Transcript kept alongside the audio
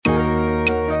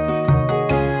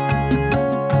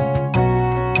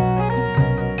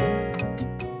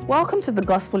Welcome to the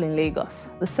Gospel in Lagos,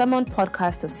 the sermon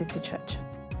podcast of City Church.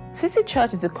 City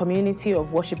Church is a community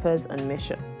of worshippers on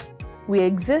mission. We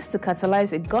exist to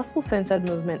catalyze a gospel-centered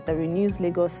movement that renews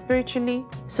Lagos spiritually,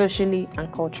 socially, and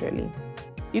culturally.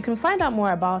 You can find out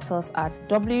more about us at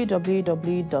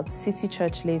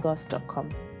www.citychurchlagos.com.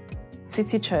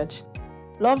 City Church.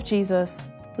 Love Jesus,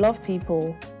 love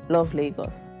people, love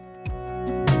Lagos.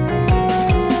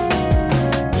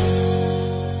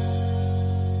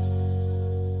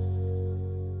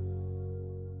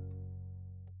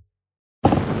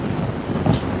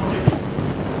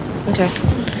 Okay.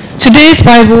 Today's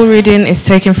Bible reading is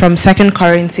taken from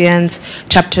 2Corinthians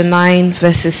chapter 9,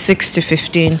 verses 6 to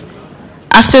 15.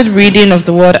 After the reading of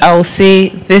the word, I will say,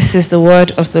 "This is the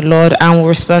word of the Lord," and will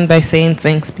respond by saying,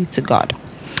 "Thanks be to God."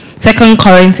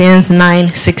 2Corinthians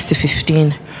 9, 6 to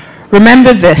 15.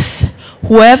 Remember this: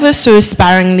 whoever sows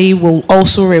sparingly will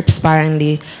also reap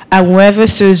sparingly, and whoever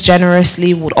sows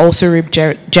generously will also reap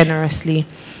generously.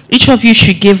 Each of you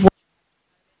should give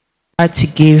to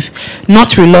give,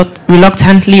 not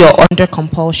reluctantly or under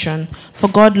compulsion, for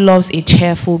God loves a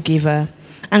cheerful giver.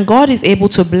 And God is able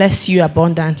to bless you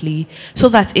abundantly, so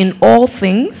that in all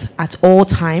things, at all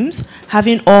times,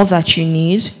 having all that you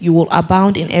need, you will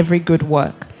abound in every good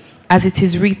work. As it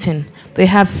is written, they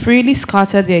have freely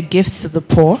scattered their gifts to the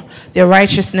poor, their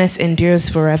righteousness endures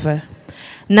forever.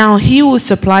 Now he who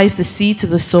supplies the seed to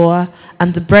the sower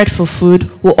and the bread for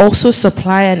food will also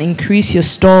supply and increase your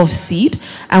store of seed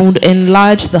and will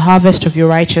enlarge the harvest of your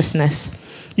righteousness.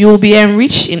 You will be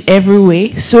enriched in every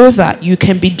way so that you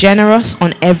can be generous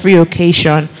on every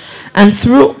occasion, and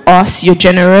through us your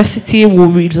generosity will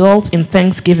result in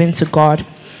thanksgiving to God.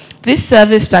 This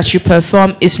service that you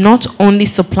perform is not only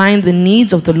supplying the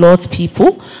needs of the Lord's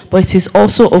people, but it is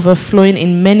also overflowing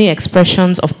in many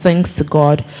expressions of thanks to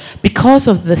God. Because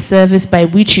of the service by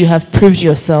which you have proved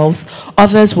yourselves,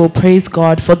 others will praise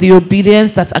God for the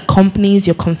obedience that accompanies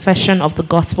your confession of the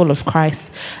gospel of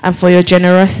Christ, and for your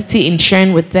generosity in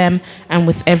sharing with them and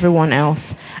with everyone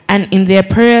else. And in their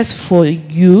prayers for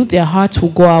you, their hearts will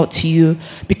go out to you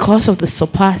because of the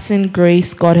surpassing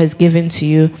grace God has given to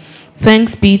you.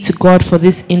 Thanks be to God for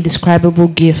this indescribable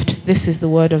gift. This is the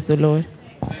word of the Lord.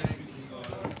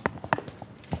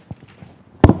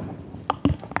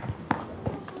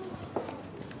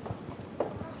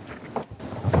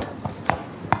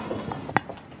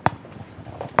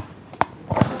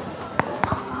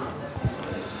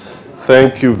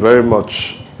 Thank you very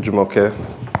much, Jumoke,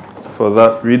 for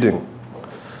that reading.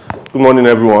 Good morning,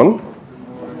 everyone.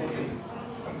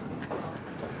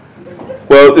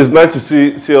 Well, it's nice to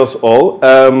see us all.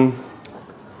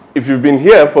 If you've been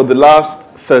here for the last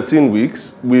 13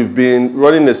 weeks, we've been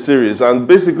running a series. And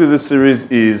basically this series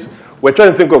is, we're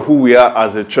trying to think of who we are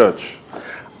as a church.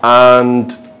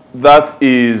 And that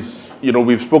is,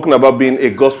 we've spoken about being a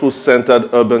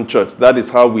gospel-centered urban church. That is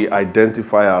how we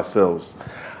identify ourselves.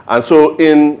 And so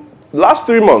in last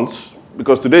 3 months,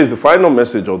 because today is the final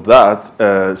message of that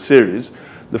series,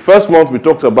 the first month we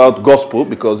talked about gospel,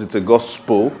 because it's a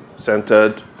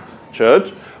gospel-centered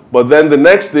church. But then the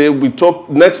next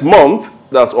month,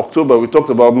 that's October, we talked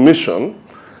about mission,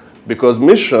 because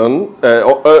mission,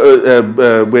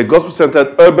 we're a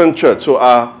gospel-centered urban church. So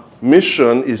our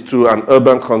mission is to an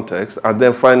urban context. And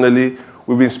then finally,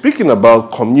 we've been speaking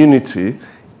about community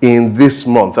in this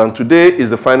month. And today is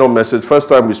the final message. First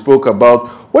time we spoke about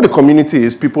what a community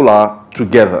is. People are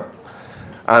together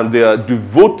and they are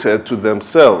devoted to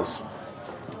themselves.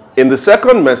 In the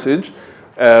second message,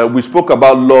 we spoke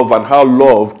about love and how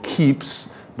love keeps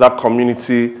that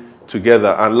community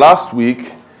together. And last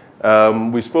week,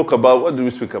 we spoke about, what did we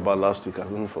speak about last week?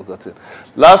 I've even forgotten.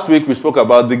 Last week, we spoke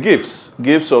about the gifts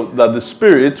that the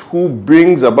Spirit who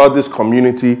brings about this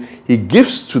community, He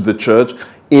gives to the church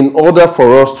in order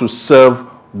for us to serve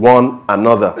one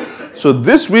another. So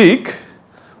this week,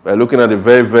 we're looking at a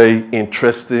very, very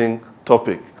interesting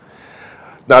topic.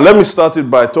 Now, let me start it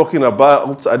by talking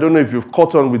about, I don't know if you've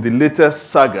caught on with the latest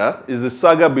saga, is the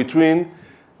saga between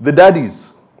the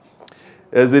daddies.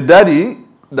 There's the Daddy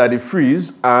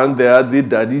Freeze, and there are the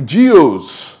Daddy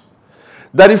Geos.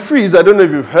 Daddy Freeze, I don't know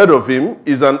if you've heard of him,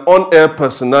 is an on-air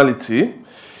personality.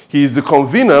 He is the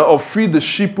convener of Free the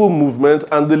Sheeple movement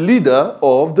and the leader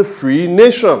of the Free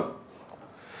Nation.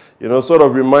 Sort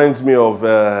of reminds me of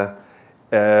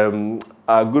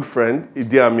our good friend,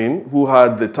 Idi Amin, who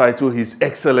had the title His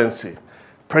Excellency,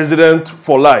 President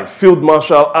for Life, Field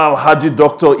Marshal Al-Haji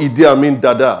Dr. Idi Amin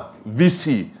Dada,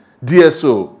 VC,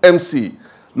 DSO, MC,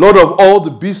 Lord of all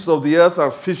the beasts of the earth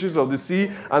and fishes of the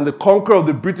sea, and the conqueror of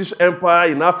the British Empire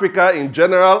in Africa in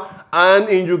general, and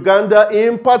in Uganda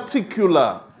in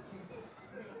particular.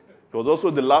 He was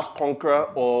also the last conqueror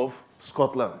of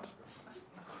Scotland.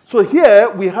 So here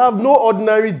we have no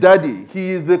ordinary daddy.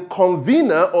 He is the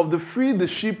convener of the Free the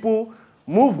Sheeple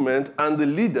movement and the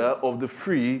leader of the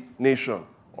Free Nation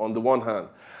on the one hand.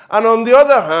 And on the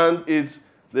other hand, it's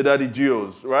the Daddy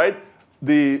Geos, right?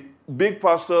 The big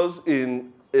pastors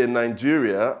in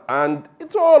Nigeria, and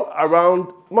it's all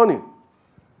around money.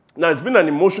 Now, it's been an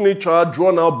emotionally charged,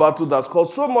 drawn-out battle that's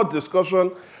caused so much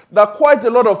discussion that quite a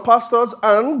lot of pastors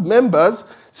and members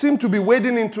seem to be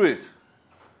wading into it.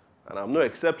 And I'm no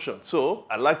exception. So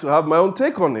I'd like to have my own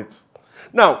take on it.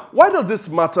 Now, why does this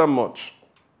matter much?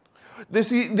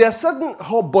 There are certain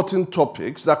hot-button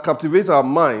topics that captivate our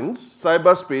minds,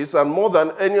 cyberspace, and more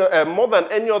than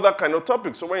any other kind of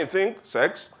topic. So when you think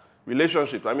sex,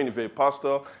 relationships, I mean, if you're a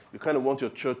pastor, you kind of want your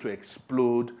church to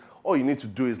explode. All you need to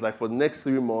do is, like, for the next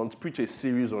 3 months, preach a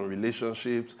series on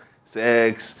relationships,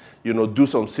 sex, do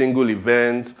some single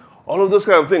events, all of those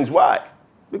kind of things. Why?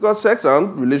 Because sex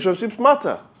and relationships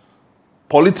matter.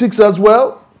 Politics as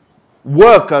well,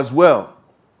 work as well.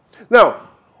 Now,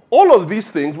 all of these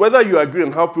things, whether you agree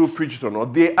on how people preach it or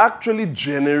not, they actually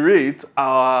generate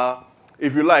our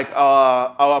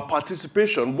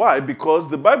participation. Why? Because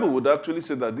the Bible would actually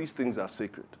say that these things are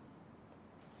sacred.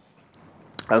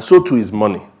 And so too is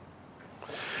money.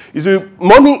 You see,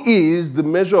 money is the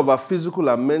measure of our physical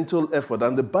and mental effort,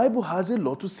 and the Bible has a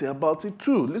lot to say about it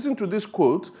too. Listen to this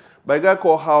quote by a guy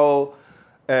called Howell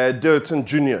Derriton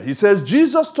Jr. He says,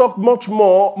 Jesus talked much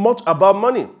about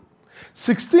money.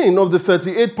 16 of the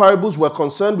 38 parables were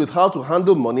concerned with how to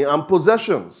handle money and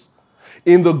possessions.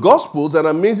 In the Gospels, an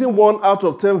amazing 1 out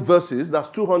of 10 verses, that's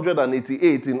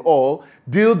 288 in all,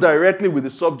 deal directly with the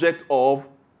subject of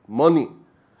money.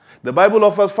 The Bible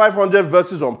offers 500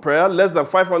 verses on prayer, less than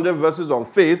 500 verses on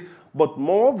faith, but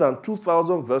more than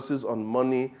 2,000 verses on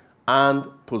money and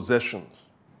possessions.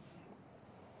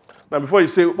 Now, before you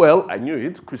say, well, I knew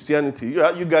it, Christianity,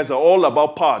 you guys are all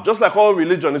about power. Just like all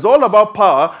religion, it's all about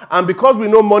power. And because we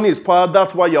know money is power,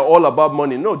 that's why you're all about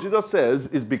money. No, Jesus says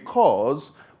it's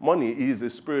because money is a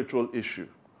spiritual issue.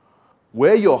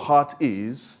 Where your heart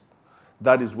is,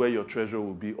 that is where your treasure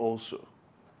will be also.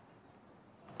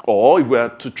 Or if we are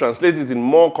to translate it in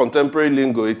more contemporary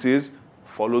lingo, it is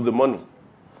follow the money.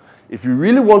 If you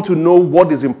really want to know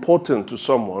what is important to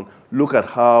someone, look at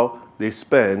how they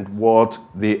spend what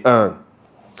they earn.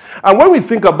 And when we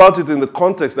think about it in the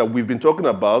context that we've been talking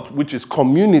about, which is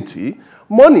community,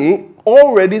 money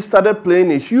already started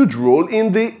playing a huge role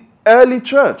in the early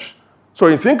church. So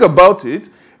you think about it,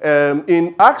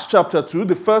 in Acts chapter 2,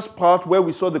 the first part where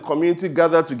we saw the community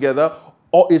gather together,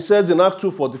 it says in Acts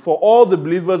 2:44, all the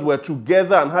believers were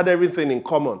together and had everything in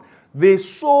common. They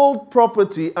sold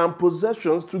property and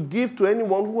possessions to give to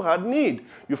anyone who had need.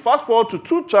 You fast forward to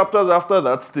 2 chapters after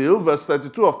that still, verse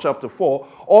 32 of chapter 4,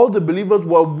 all the believers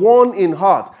were one in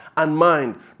heart and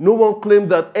mind. No one claimed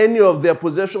that any of their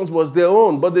possessions was their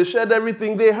own, but they shared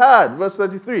everything they had. Verse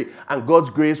 33, and God's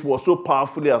grace was so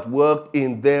powerfully at work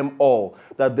in them all,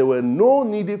 that there were no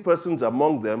needy persons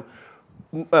among them.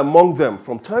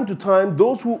 From time to time,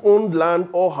 those who owned land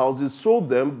or houses sold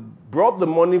them, brought the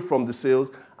money from the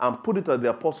sales, and put it at the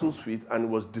apostles' feet, and it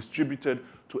was distributed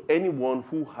to anyone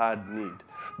who had need.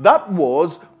 That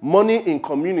was money in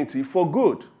community for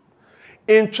good.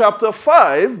 In chapter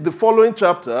 5, the following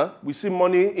chapter, we see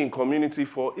money in community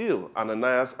for ill,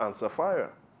 Ananias and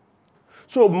Sapphira.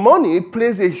 So money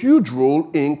plays a huge role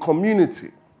in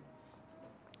community.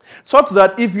 Such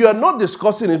that if you are not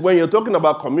discussing it when you're talking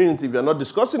about community, if you're not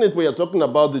discussing it when you're talking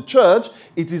about the church,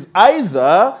 it is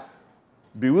either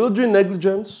bewildering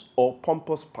negligence or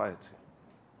pompous piety.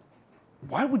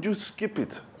 Why would you skip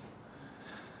it?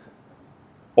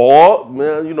 Or,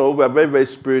 we're very, very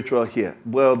spiritual here.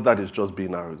 Well, that is just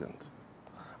being arrogant.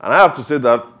 And I have to say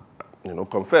that,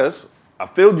 confess, I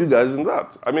failed you guys in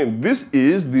that. I mean, this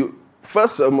is the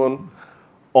first sermon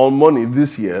on money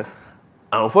this year.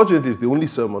 And unfortunately, it's the only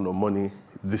sermon on money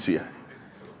this year.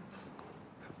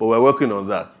 But we're working on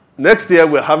that. Next year,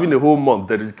 we're having a whole month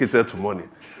dedicated to money.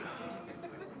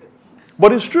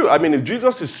 But it's true. I mean, if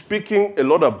Jesus is speaking a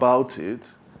lot about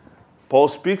it, Paul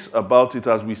speaks about it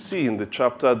as we see in the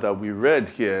chapter that we read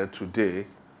here today,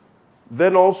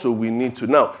 then also we need to.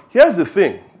 Now, here's the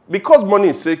thing. Because money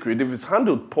is sacred, if it's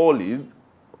handled poorly,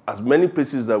 as many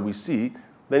places that we see,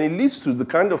 then it leads to the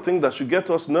kind of thing that should get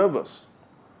us nervous.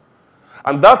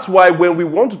 And that's why when we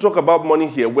want to talk about money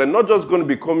here, we're not just going to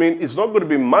be coming, it's not going to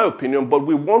be my opinion, but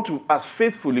we want to as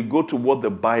faithfully go to what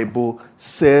the Bible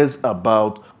says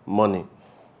about money.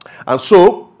 And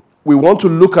so we want to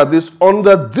look at this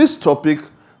under this topic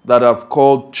that I've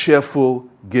called cheerful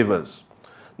givers.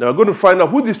 Now we're going to find out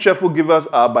who these cheerful givers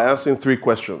are by answering 3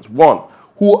 questions. 1,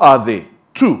 who are they?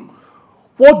 2,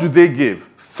 what do they give?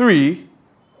 3,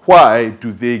 why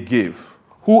do they give?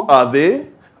 Who are they?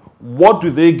 What do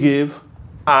they give?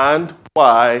 And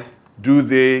why do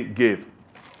they give?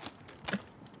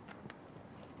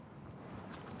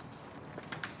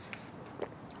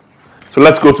 So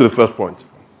let's go to the first point.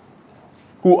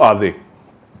 Who are they?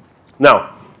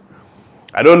 Now,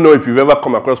 I don't know if you've ever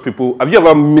come across people. Have you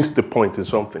ever missed a point in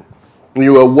something? When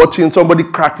you were watching, somebody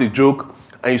cracked a joke,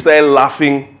 and you started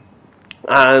laughing,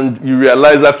 and you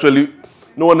realize actually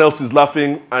no one else is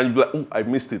laughing, and you're like, oh, I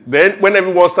missed it. Then when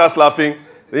everyone starts laughing,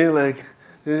 then you're like,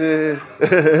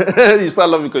 you start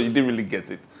laughing because you didn't really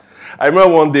get it. I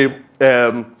remember one day,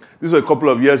 this was a couple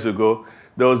of years ago,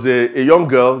 there was a young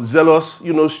girl, zealous,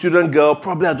 student girl,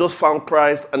 probably had just found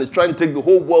Christ and is trying to take the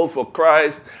whole world for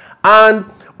Christ. And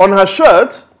on her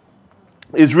shirt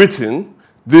is written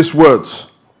these words: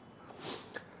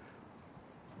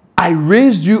 I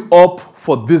raised you up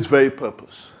for this very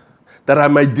purpose, that I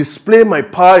might display my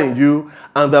power in you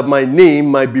and that my name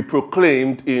might be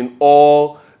proclaimed in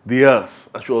all the earth.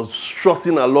 And she was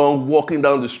strutting along, walking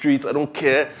down the streets. I don't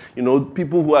care.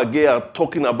 People who are gay are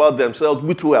talking about themselves.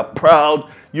 We too are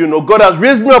proud. God has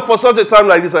raised me up for such a time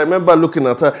like this. I remember looking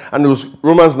at her, and it was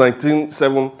Romans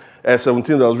 19:17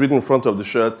 that I was reading in front of the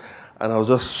shirt, and I was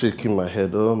just shaking my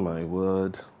head. Oh my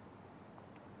word.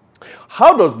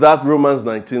 How does that Romans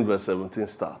 19 verse 17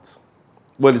 start?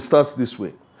 Well, it starts this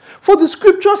way. For the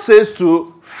scripture says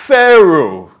to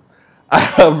Pharaoh, I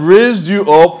have raised you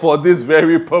up for this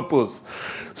very purpose.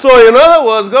 So in other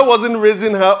words, God wasn't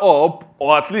raising her up,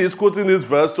 or at least quoting this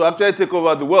verse, to actually take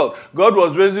over the world. God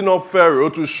was raising up Pharaoh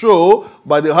to show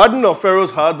by the hardening of Pharaoh's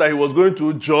heart that he was going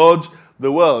to judge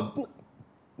the world.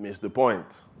 Missed the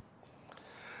point.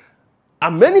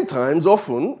 And many times,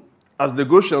 often, as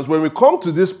negotiants, when we come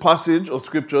to this passage of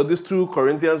scripture, this 2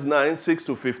 Corinthians 9, 6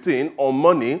 to 15, on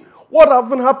money, what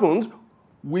often happens?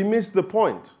 We miss the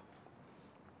point.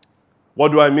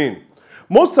 What do I mean?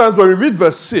 Most times when we read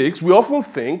verse 6, we often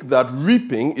think that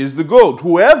reaping is the goal.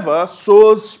 Whoever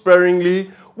sows sparingly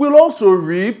will also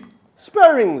reap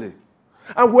sparingly.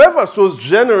 And whoever sows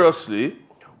generously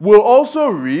will also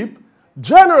reap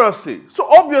generously. So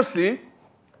obviously,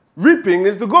 reaping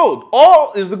is the goal.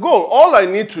 All I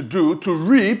need to do to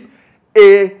reap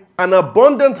an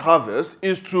abundant harvest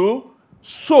is to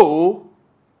sow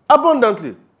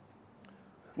abundantly.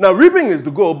 Now, reaping is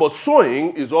the goal, but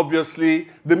sowing is obviously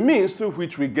the means through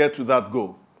which we get to that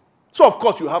goal. So, of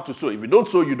course, you have to sow. If you don't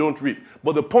sow, you don't reap.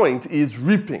 But the point is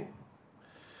reaping.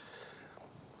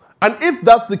 And if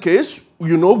that's the case,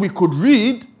 we could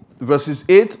read verses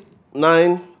 8,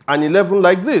 9, and 11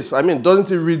 like this.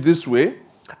 Doesn't it read this way?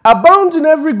 Abound in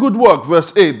every good work,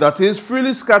 verse 8, that is,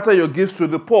 freely scatter your gifts to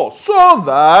the poor, so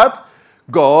that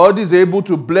God is able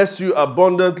to bless you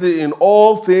abundantly in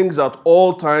all things at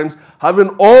all times, having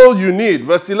all you need.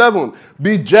 Verse 11,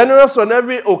 be generous on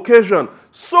every occasion,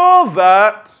 so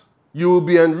that you will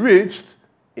be enriched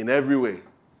in every way.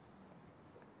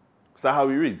 Is that how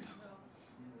he reads?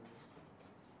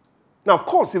 Now, of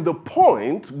course, if the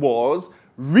point was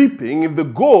reaping, if the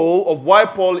goal of why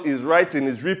Paul is writing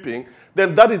is reaping,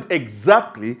 then that is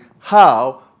exactly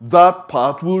how that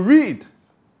part will read.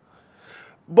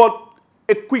 But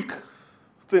a quick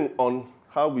thing on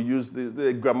how we use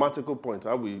the grammatical point,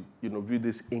 how we view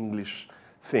this English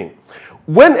thing.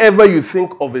 Whenever you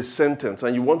think of a sentence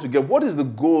and you want to get what is the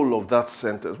goal of that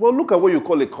sentence, well, look at what you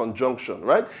call a conjunction,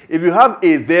 right? If you have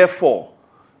a therefore,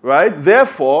 right?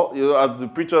 Therefore, as the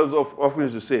preachers often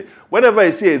used to say, whenever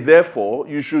I say a therefore,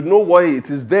 you should know what it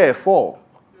is there for,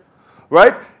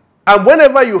 right? And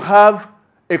whenever you have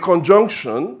a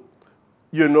conjunction,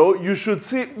 you should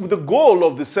see the goal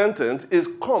of the sentence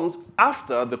comes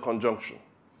after the conjunction.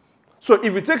 So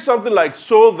if you take something like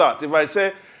so that, if I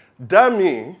say,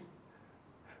 Dami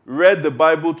read the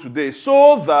Bible today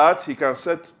so that he can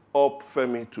set up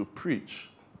Femi to preach.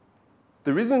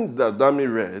 The reason that Dami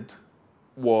read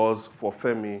was for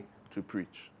Femi to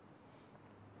preach.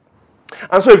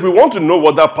 And so if we want to know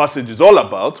what that passage is all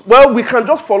about, well, we can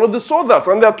just follow the so that.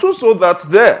 And there are 2 so that's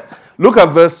there. Look at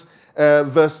verse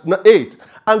 8.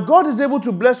 And God is able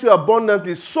to bless you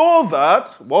abundantly so that,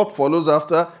 what follows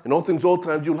after, in all things, all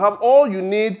times, you'll have all you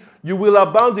need. You will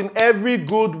abound in every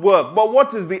good work. But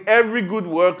what is the every good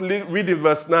work? Read in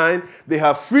verse 9. They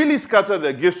have freely scattered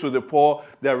their gifts to the poor.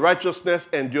 Their righteousness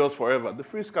endures forever. The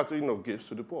free scattering of gifts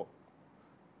to the poor.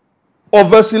 Or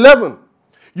verse 11.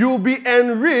 You will be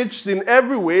enriched in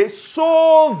every way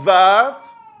so that,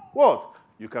 what?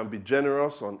 You can be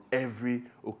generous on every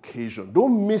occasion.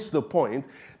 Don't miss the point.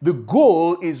 The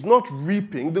goal is not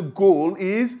reaping. The goal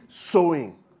is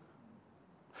sowing.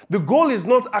 The goal is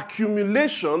not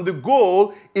accumulation. The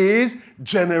goal is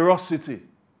generosity.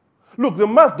 Look, the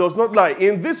math does not lie.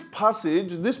 In this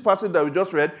passage that we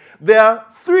just read, there are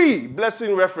 3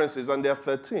 blessing references and there are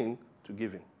 13 to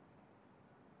giving.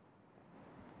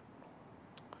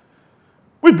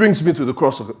 Which brings me to the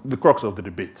crux of the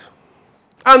debate.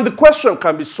 And the question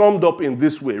can be summed up in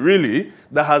this way, really,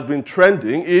 that has been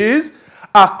trending is,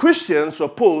 are Christians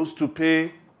supposed to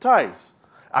pay tithes?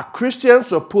 Are Christians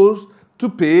supposed to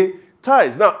pay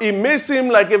tithes? Now, it may seem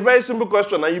like a very simple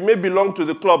question, and you may belong to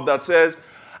the club that says,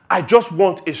 I just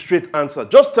want a straight answer.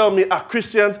 Just tell me, are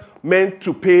Christians meant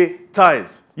to pay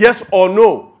tithes? Yes or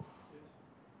no?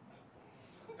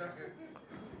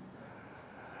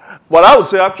 Well, I would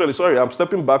say, actually, sorry, I'm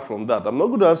stepping back from that. I'm not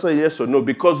going to answer yes or no,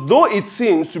 because though it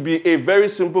seems to be a very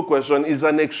simple question, it's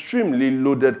an extremely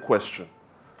loaded question.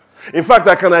 In fact,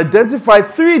 I can identify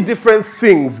 3 different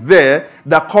things there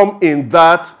that come in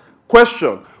that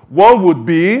question. One would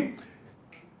be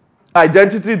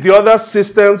identity, the other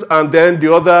systems, and then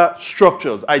the other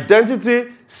structures.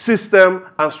 Identity, system,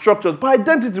 and structures. By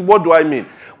identity, what do I mean?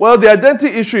 Well, the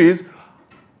identity issue is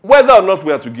whether or not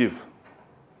we are to give.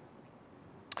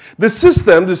 The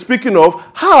system is speaking of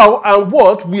how and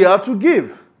what we are to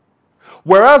give.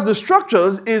 Whereas the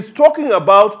structures is talking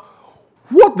about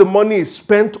what the money is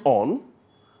spent on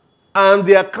and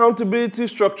the accountability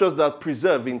structures that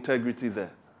preserve integrity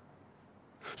there.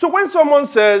 So when someone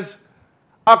says,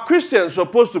 are Christians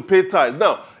supposed to pay tithes?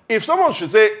 Now, if someone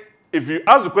should say, if you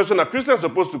ask the question, are Christians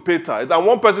supposed to pay tithes? And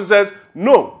one person says,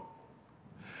 no.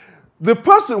 The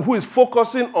person who is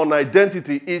focusing on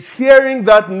identity is hearing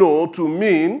that no to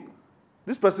mean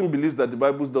this person believes that the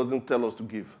Bible doesn't tell us to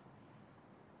give.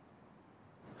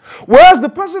 Whereas the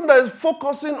person that is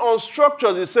focusing on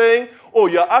structures is saying, oh,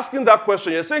 you're asking that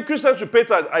question. You're saying Christians should pay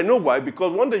tithes. I know why.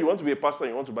 Because one day you want to be a pastor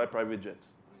and you want to buy private jets.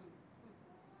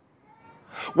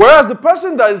 Whereas the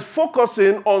person that is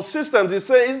focusing on systems is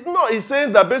saying, he's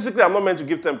saying that basically I'm not meant to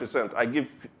give 10%. I give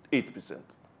 8%.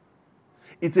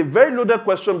 It's a very loaded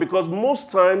question because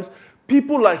most times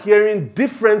people are hearing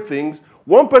different things.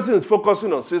 One person is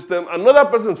focusing on system, another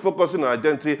person is focusing on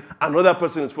identity, another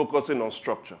person is focusing on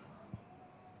structure.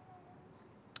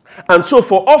 And so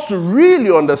for us to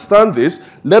really understand this,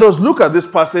 let us look at this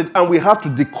passage and we have to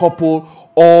decouple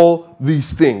all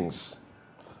these things.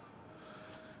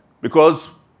 Because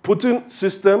putting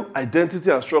system,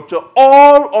 identity, and structure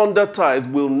all under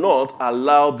tithe will not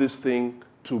allow this thing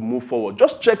to move forward.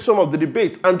 Just check some of the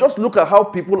debate and just look at how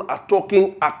people are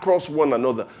talking across one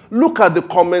another. Look at the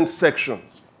comment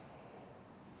sections.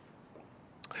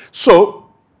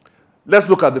 So, let's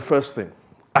look at the first thing,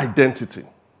 identity.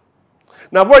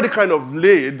 Now, I've already kind of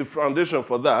laid the foundation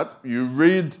for that. You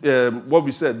read what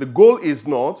we said. The goal is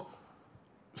not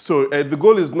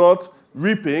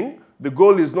reaping. The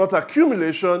goal is not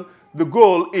accumulation. The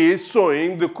goal is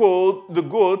sowing. The goal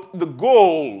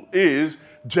is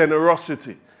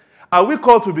generosity. Are we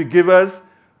called to be givers?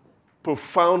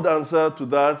 Profound answer to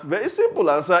that. Very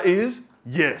simple answer is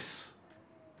yes.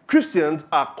 Christians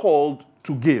are called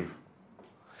to give.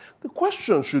 The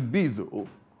question should be, though,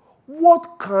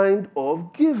 what kind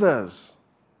of givers?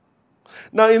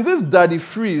 Now, in this Daddy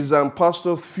Freeze and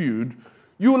Pastor feud,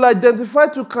 you will identify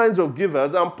 2 kinds of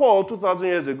givers, and Paul, 2,000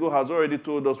 years ago, has already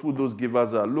told us who those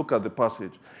givers are. Look at the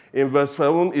passage. In verse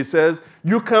 7, it says,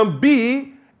 you can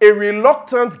be a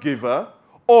reluctant giver,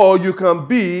 or you can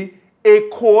be a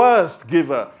coerced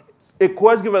giver. A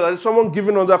coerced giver, that is someone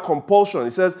giving under compulsion.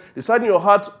 It says, decide in your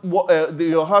heart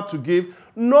to give,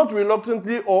 not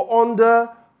reluctantly or under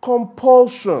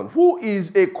compulsion. Who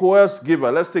is a coerced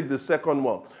giver? Let's take the second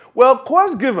one. Well,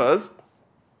 coerced givers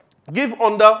give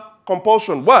under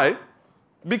compulsion. Why?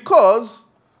 Because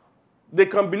they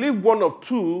can believe one of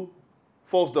 2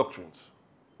 false doctrines.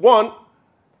 One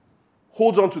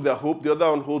holds on to their hope, the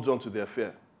other one holds on to their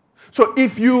fear. So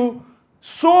if you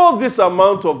sow this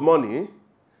amount of money,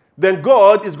 then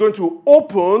God is going to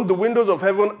open the windows of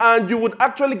heaven and you would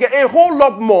actually get a whole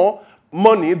lot more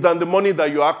money than the money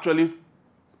that you actually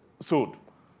sowed.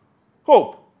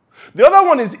 Hope. The other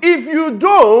one is if you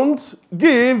don't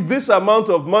give this amount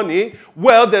of money,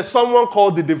 well, there's someone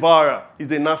called the devourer.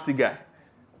 He's a nasty guy.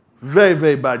 Very,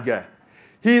 very bad guy.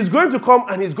 He is going to come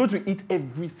and he's going to eat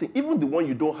everything, even the one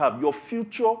you don't have. Your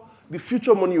future, the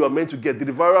future money you are meant to get, the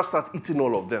devourer starts eating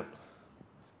all of them.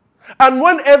 And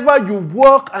whenever you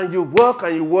work and you work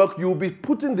and you work, you'll be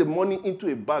putting the money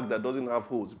into a bag that doesn't have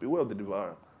holes. Beware of the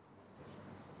devourer.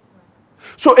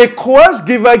 So a coerced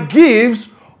giver gives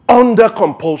under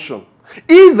compulsion.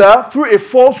 either through a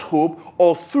false hope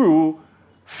or through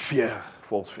fear,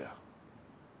 false fear.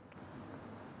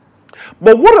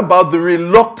 But what about the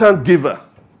reluctant giver?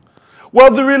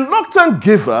 Well, the reluctant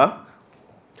giver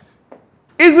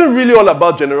isn't really all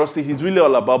about generosity. He's really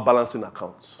all about balancing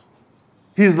accounts.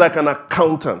 He's like an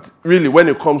accountant, really, when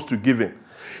it comes to giving.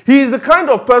 He is the kind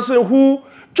of person who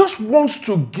just wants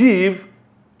to give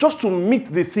just to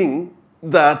meet the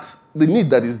need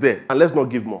that is there, and let's not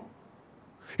give more.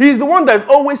 He's the one that's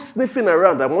always sniffing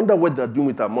around. I wonder what they're doing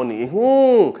with our money.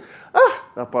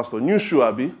 That pastor, new shoe,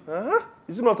 Abi.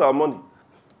 Is it not our money?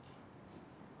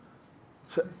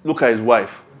 Look at his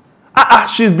wife.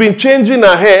 She's been changing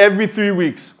her hair every 3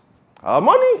 weeks. Our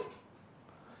money.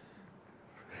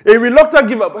 A reluctant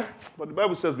giver. But the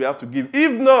Bible says we have to give.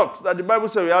 If not, that the Bible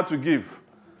says we have to give.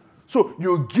 So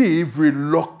you give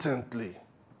reluctantly.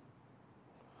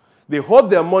 They hoard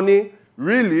their money,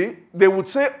 really, they would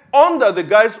say, under the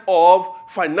guise of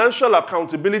financial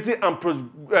accountability and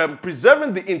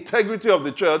preserving the integrity of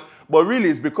the church, but really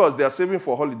it's because they are saving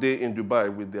for holiday in Dubai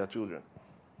with their children.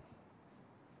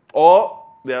 Or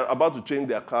they are about to change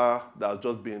their car that has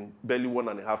just been barely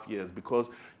 1.5 years because,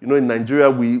 in Nigeria,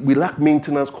 we lack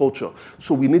maintenance culture.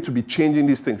 So we need to be changing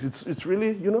these things. It's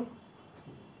really,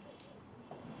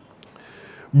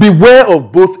 Beware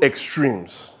of both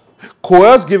extremes.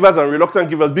 Coerced givers and reluctant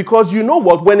givers, because you know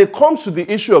what? When it comes to the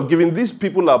issue of giving, these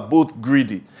people are both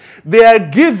greedy. They are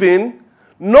giving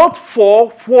not for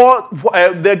what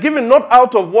they're giving not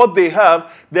out of what they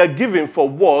have. They're giving for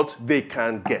what they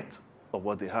can get of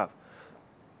what they have.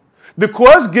 The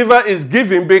coerced giver is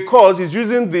giving because he's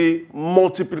using the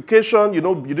multiplication.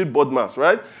 You did board maths,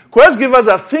 right? Coerced givers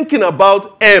are thinking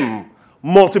about M,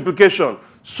 multiplication.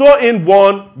 Sow in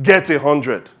 1, get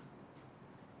 100.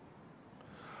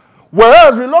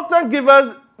 Whereas reluctant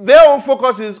givers, their own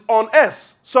focus is on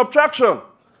S, subtraction.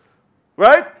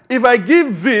 Right? If I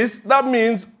give this, that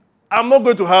means I'm not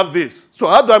going to have this. So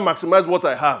how do I maximize what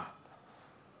I have?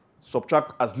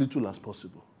 Subtract as little as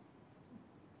possible.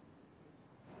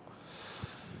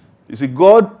 You see,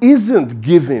 God isn't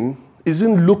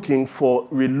looking for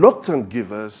reluctant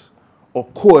givers or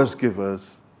coerced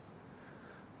givers.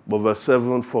 But verse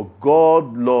 7, for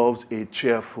God loves a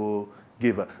cheerful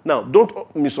giver. Now,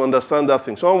 don't misunderstand that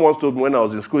thing. Someone once told me when I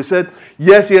was in school, he said,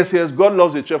 yes, God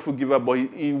loves a cheerful giver, but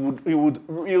he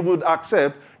would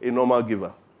accept a normal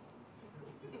giver.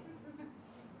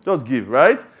 Just give,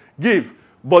 right? Give.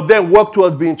 But then work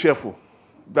towards being cheerful.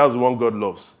 That's the one God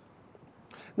loves.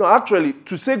 No, actually,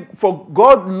 to say, for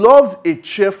God loves a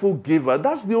cheerful giver,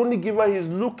 that's the only giver he's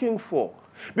looking for.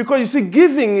 Because you see,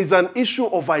 giving is an issue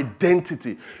of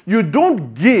identity. You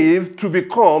don't give to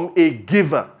become a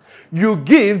giver. You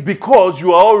give because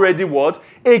you are already what?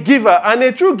 A giver. And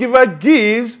a true giver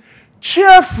gives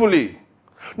cheerfully.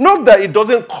 Not that it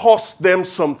doesn't cost them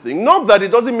something. Not that it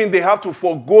doesn't mean they have to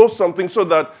forego something so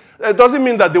that it doesn't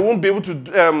mean that they won't be able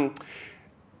to...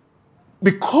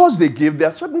 because they give, there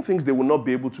are certain things they will not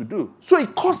be able to do. So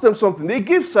it costs them something. They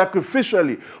give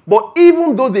sacrificially. But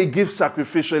even though they give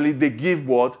sacrificially, they give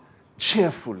what?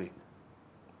 Cheerfully.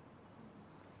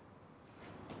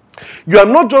 You are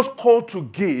not just called to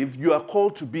give, you are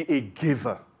called to be a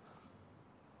giver.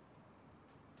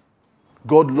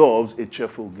 God loves a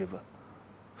cheerful giver.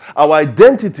 Our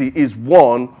identity is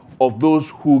one of those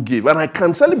who give. And I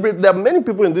can celebrate, there are many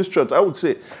people in this church, I would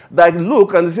say, that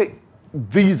look and they say,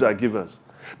 these are givers.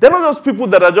 They're not just people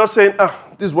that are just saying,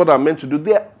 this is what I'm meant to do.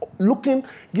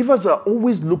 Givers are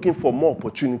always looking for more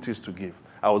opportunities to give.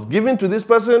 I was giving to this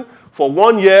person for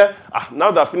 1 year.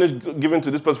 Now that I finished giving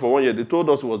to this person for 1 year, they told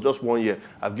us it was just 1 year.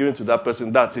 I've given to that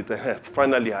person, that's it.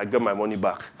 Finally, I got my money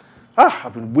back.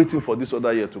 I've been waiting for this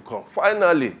other year to come.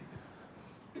 Finally.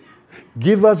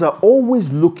 Givers are always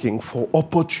looking for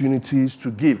opportunities to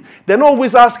give. They're not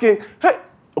always asking, hey,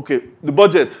 okay, the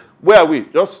budget, where are we?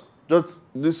 Just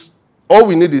this, all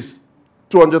we need is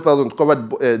 200,000 to cover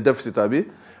the deficit, Abi.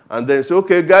 And then say,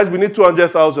 okay, guys, we need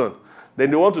 200,000. Then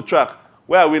they want to track.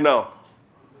 Where are we now?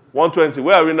 120.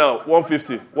 Where are we now?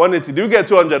 150. 180. Do you get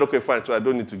 200? Okay, fine. So I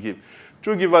don't need to give.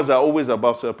 True givers are always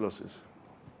about surpluses,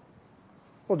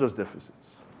 not just deficits.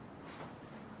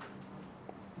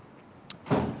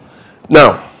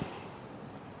 Now,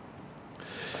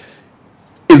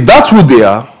 if that's who they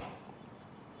are,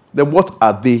 then what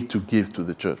are they to give to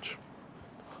the church?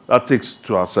 That takes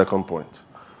to our second point.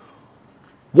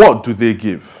 What do they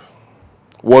give?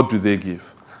 What do they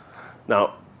give?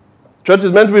 Now, church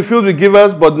is meant to be filled with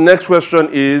givers, but the next question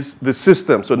is the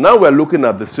system. So now we're looking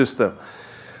at the system.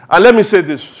 And let me say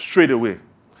this straight away.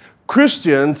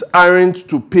 Christians aren't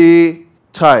to pay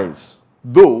tithes,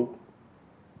 though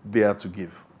they are to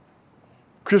give.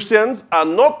 Christians are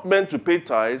not meant to pay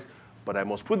tithes, but I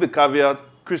must put the caveat,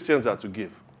 Christians are to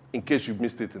give, in case you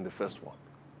missed it in the first one.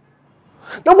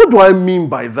 Now, what do I mean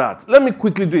by that? Let me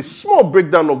quickly do a small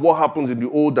breakdown of what happens in the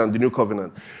Old and the New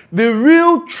Covenant. The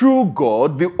real, true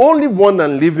God, the only one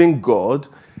and living God,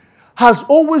 has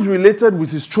always related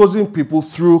with his chosen people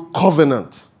through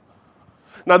covenant.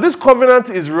 Now, this covenant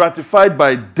is ratified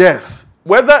by death,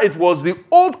 whether it was the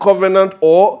Old Covenant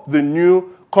or the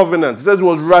New Covenant. It says it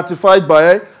was ratified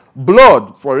by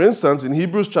blood. For instance, in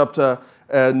Hebrews chapter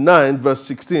 9, verse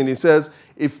 16, it says,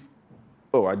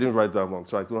 I didn't write that one,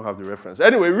 so I don't have the reference.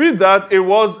 Anyway, read that. It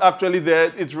was actually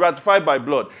there. It's ratified by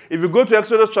blood. If you go to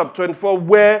Exodus chapter 24,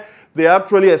 where they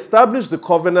actually established the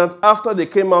covenant after they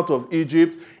came out of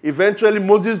Egypt, eventually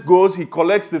Moses goes, he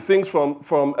collects the things from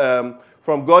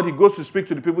God. He goes to speak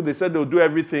to the people. They said they'll do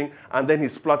everything, and then he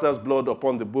splatters blood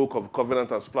upon the book of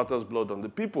covenant and splatters blood on the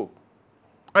people.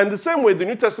 And the same way, the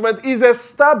New Testament is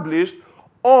established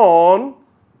on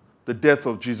the death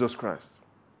of Jesus Christ.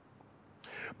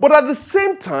 But at the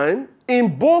same time,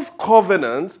 in both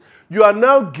covenants, you are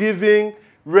now giving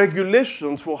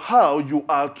regulations for how you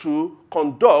are to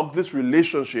conduct this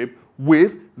relationship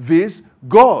with this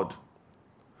God.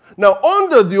 Now,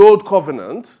 under the Old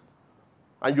Covenant,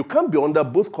 and you can't be under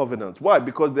both covenants. Why?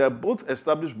 Because they are both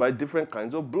established by different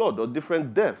kinds of blood or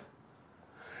different death.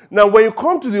 Now, when you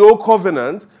come to the Old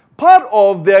Covenant, part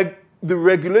of the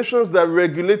regulations that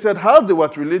regulated how they were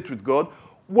to relate with God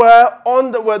where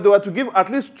they were to give at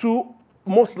least 2,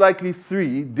 most likely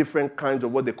 3 different kinds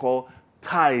of what they call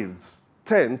tithes,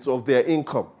 tenths of their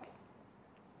income.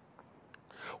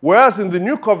 Whereas in the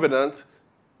New Covenant,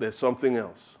 there's something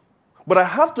else. But I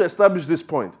have to establish this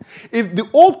point. If the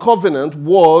Old Covenant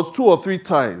was 2 or 3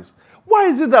 tithes, why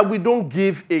is it that we don't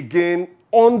give again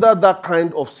under that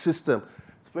kind of system?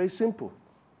 It's very simple.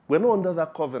 We're not under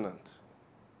that covenant.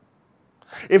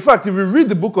 In fact, if you read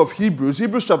the book of Hebrews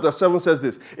chapter 7 says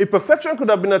this: if perfection could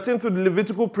have been attained through the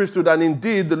Levitical priesthood, and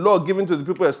indeed the law given to the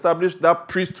people established that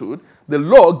priesthood, the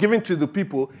law given to the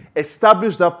people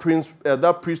established that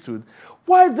priesthood,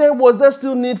 why then was there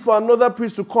still need for another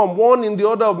priest to come, one in the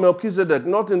order of Melchizedek,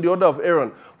 not in the order of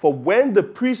Aaron? For when the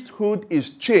priesthood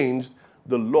is changed,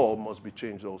 the law must be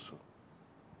changed also.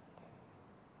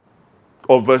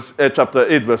 Or chapter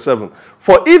 8, verse 7.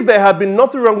 For if there had been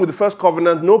nothing wrong with the first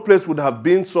covenant, no place would have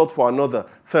been sought for another.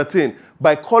 13.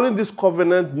 By calling this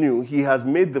covenant new, he has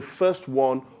made the first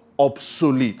one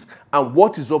obsolete. And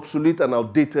what is obsolete and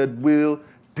outdated will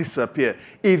disappear.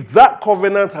 If that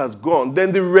covenant has gone,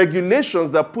 then the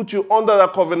regulations that put you under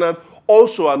that covenant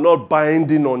also are not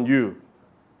binding on you.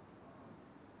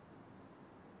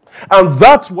 And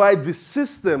that's why the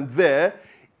system there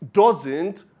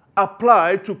doesn't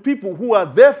apply to people who are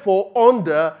therefore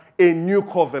under a new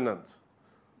covenant.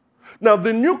 Now,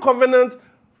 the new covenant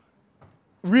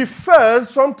refers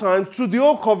sometimes to the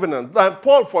old covenant. Like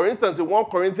Paul, for instance, in 1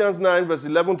 Corinthians 9, verse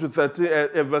 11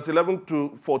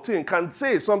 to 14, can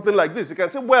say something like this. He can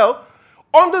say, well,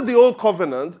 under the old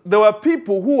covenant, there were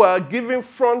people who are giving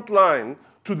front line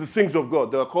to the things of God.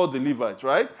 They are called the Levites,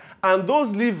 right? And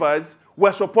those Levites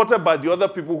were supported by the other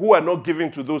people who are not giving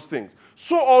to those things.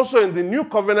 So also in the new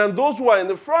covenant, those who are in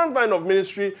the front line of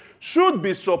ministry should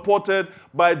be supported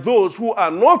by those who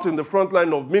are not in the front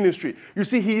line of ministry. You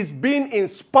see, he's being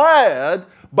inspired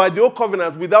by the old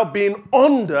covenant without being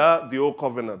under the old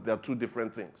covenant. They are 2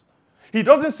 different things. He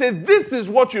doesn't say this is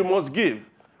what you must give,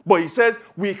 but he says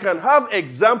we can have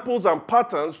examples and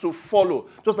patterns to follow.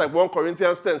 Just like 1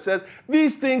 Corinthians 10 says,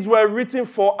 these things were written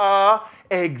for our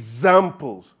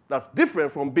examples. That's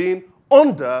different from being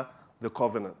under the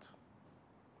covenant.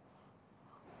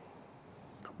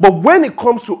 But when it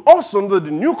comes to us under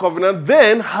the new covenant,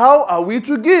 then how are we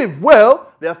to give?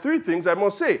 Well, there are 3 things I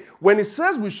must say. When it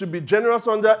says we should be generous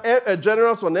on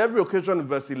every occasion in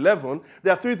verse 11,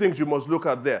 there are 3 things you must look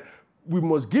at there. We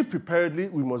must give preparedly,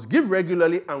 we must give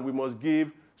regularly, and we must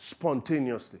give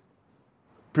spontaneously.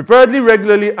 Preparedly,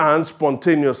 regularly, and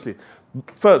spontaneously.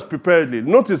 First, preparedly.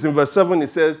 Notice in verse 7 it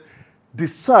says,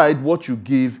 decide what you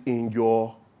give in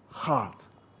your heart.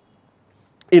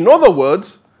 In other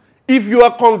words, if you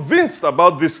are convinced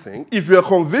about this thing, if you are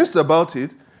convinced about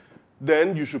it,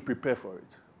 then you should prepare for it.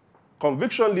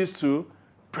 Conviction leads to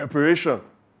preparation.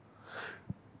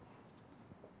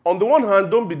 On the one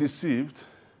hand, don't be deceived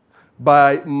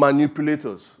by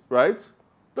manipulators, right?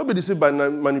 Don't be deceived by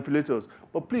manipulators.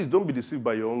 But please don't be deceived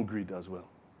by your own greed as well.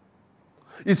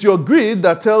 It's your greed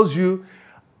that tells you,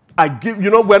 I give,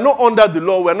 we're not under the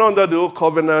law, we're not under the old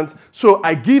covenant, so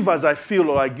I give as I feel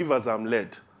or I give as I'm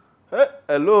led.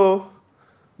 Hello?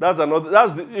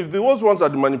 If those ones are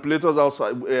the manipulators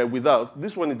outside, without,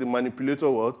 this one is the manipulator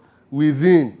what?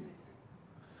 within.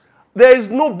 There is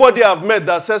nobody I've met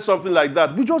that says something like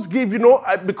that. We just give,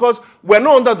 because we're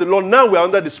not under the law. Now we're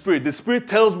under the Spirit. The Spirit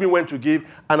tells me when to give,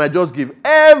 and I just give.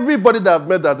 Everybody that I've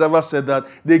met that's ever said that,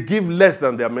 they give less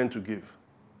than they're meant to give.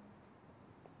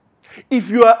 If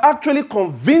you are actually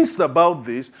convinced about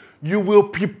this, you will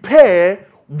prepare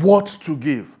what to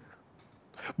give.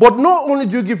 But not only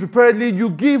do you give preparedly, you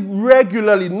give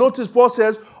regularly. Notice Paul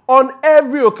says, on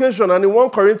every occasion. And in 1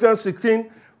 Corinthians 16,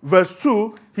 verse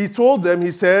 2, he told them,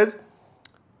 he says,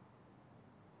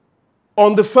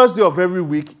 on the first day of every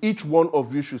week, each one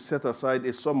of you should set aside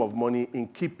a sum of money in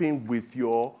keeping with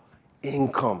your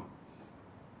income.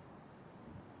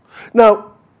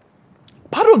 Now,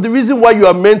 part of the reason why you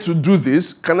are meant to do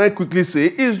this, can I quickly say,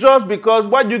 is just because,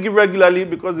 why do you give regularly?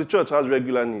 Because the church has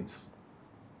regular needs.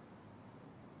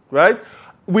 Right?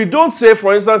 We don't say,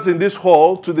 for instance, in this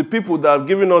hall, to the people that have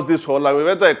given us this hall, and we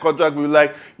enter a contract, we're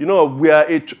like, we're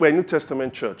a New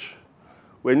Testament church.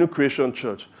 We're a New Creation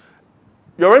church.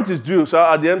 Your rent is due, so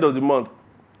at the end of the month.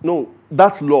 No,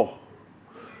 that's law.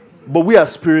 But we are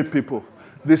spirit people.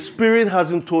 The Spirit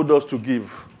hasn't told us to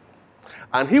give.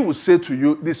 And he will say to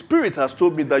you, the Spirit has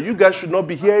told me that you guys should not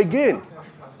be here again.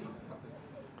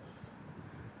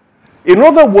 In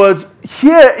other words,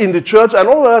 here in the church and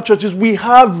all other churches, we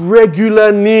have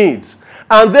regular needs.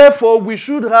 And therefore, we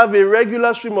should have a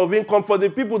regular stream of income for the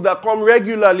people that come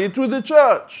regularly to the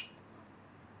church.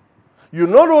 You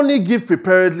not only give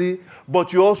preparedly,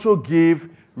 but you also give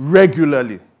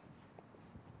regularly.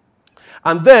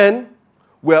 And then,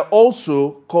 we're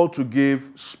also called to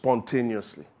give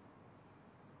spontaneously.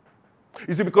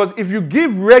 You see, because if you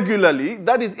give regularly,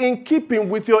 that is in keeping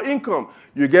with your income.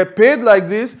 You get paid like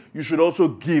this, you should also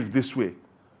give this way.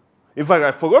 In fact,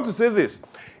 I forgot to say this.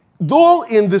 Though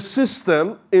in the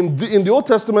system, in the Old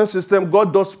Testament system,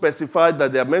 God does specify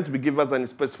that they are meant to be givers and He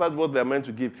specifies what they are meant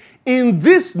to give. In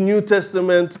this New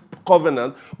Testament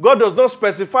covenant, God does not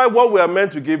specify what we are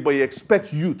meant to give, but He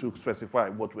expects you to specify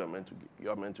what we are meant to give. You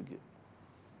are meant to give.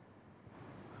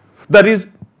 That is,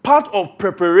 part of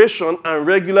preparation and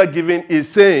regular giving is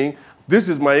saying, this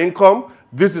is my income,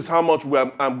 this is how much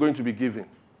I'm going to be giving.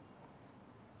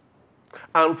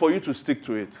 And for you to stick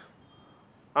to it.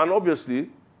 And obviously,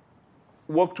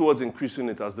 work towards increasing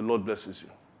it as the Lord blesses you.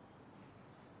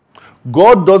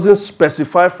 God doesn't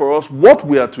specify for us what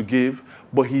we are to give,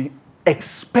 but He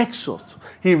expects us.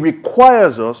 He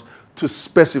requires us to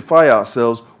specify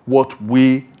ourselves what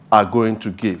we are going to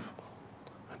give.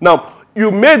 Now,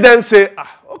 you may then say,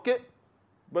 okay,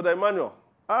 Brother Emmanuel,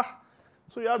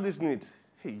 so you have this need.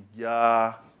 Hey,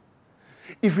 yeah.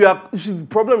 You see, the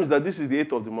problem is that this is the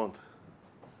 8th of the month.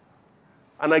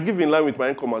 And I give in line with my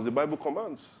income as the Bible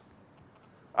commands.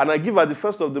 And I give at the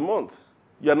 1st of the month.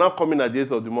 You are now coming at the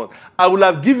 8th of the month. I will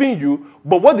have given you,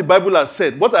 but what the Bible has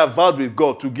said, what I have vowed with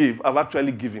God to give, I've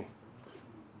actually given.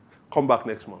 Come back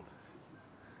next month.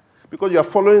 Because you are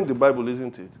following the Bible,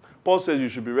 isn't it? Paul says you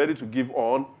should be ready to give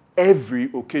on every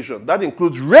occasion. That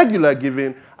includes regular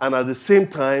giving and at the same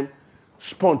time,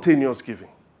 spontaneous giving.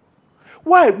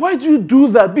 Why? Why do you do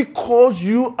that? Because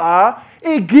you are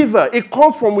a giver. It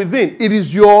comes from within. It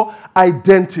is your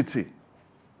identity.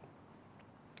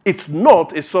 It's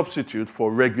not a substitute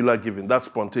for regular giving. That's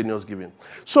spontaneous giving.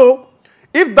 So,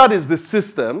 if that is the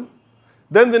system,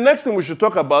 then the next thing we should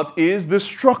talk about is the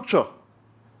structure.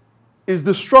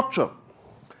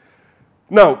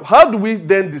 Now, how do we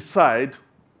then decide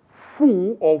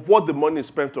who or what the money is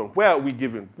spent on? Where are we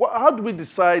giving? How do we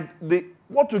decide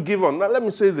what to give on? Now, let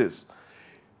me say this.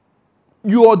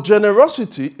 Your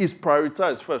generosity is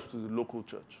prioritized first to the local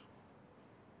church.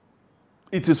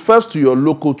 It is first to your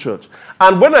local church.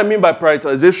 And when I mean by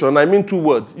prioritization, I mean two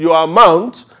words. Your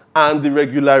amount and the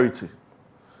regularity.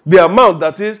 The amount,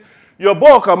 that is, your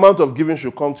bulk amount of giving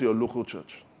should come to your local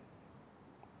church.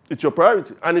 It's your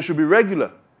priority. And it should be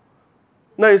regular.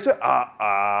 Now you say,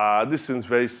 this seems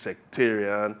very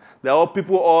sectarian. There are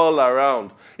people all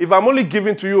around. If I'm only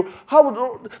giving to you,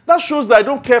 that shows that I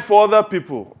don't care for other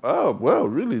people. Oh, well,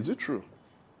 really, is it true?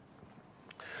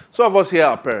 Some of us here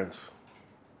are parents,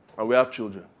 and we have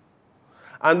children.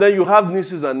 And then you have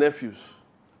nieces and nephews,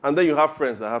 and then you have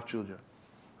friends that have children.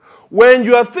 When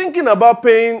you are thinking about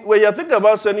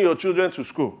sending your children to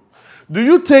school, do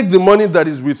you take the money that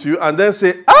is with you and then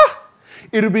say,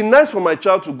 it would be nice for my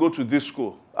child to go to this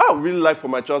school. I would really like for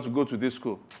my child to go to this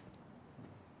school.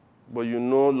 But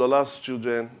Lola's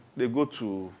children, they go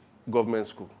to government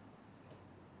school.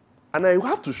 And I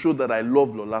have to show that I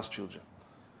love Lola's children.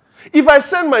 If I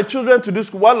send my children to this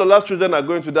school while Lola's children are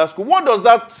going to that school, what does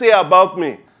that say about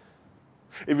me?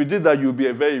 If you did that, you'd be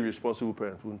a very irresponsible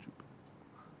parent, wouldn't you?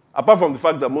 Apart from the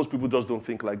fact that most people just don't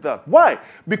think like that. Why?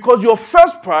 Because your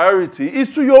first priority is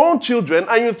to your own children,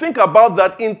 and you think about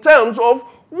that in terms of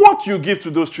what you give to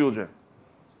those children.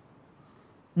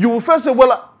 You will first say,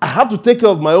 well, I have to take care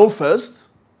of my own first,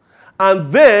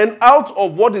 and then out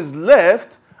of what is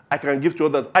left, I can give to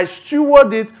others. I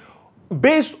steward it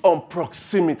based on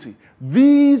proximity.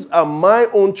 These are my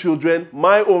own children,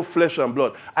 my own flesh and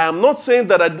blood. I am not saying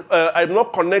that I'm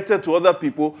not connected to other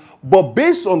people, but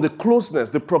based on the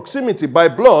closeness, the proximity by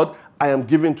blood, I am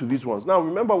giving to these ones. Now,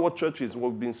 remember what church is,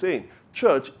 what we've been saying.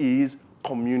 Church is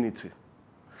community.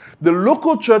 The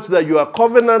local church that you are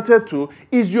covenanted to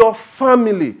is your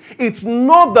family. It's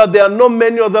not that there are not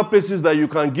many other places that you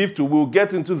can give to. We'll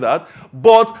get into that.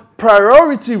 But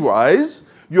priority-wise,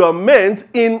 you are meant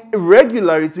in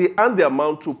regularity and the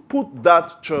amount to put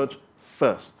that church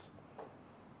first.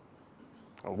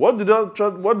 And what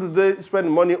do they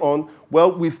spend money on?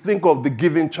 Well, we think of the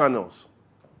giving channels.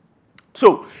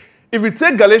 So, if we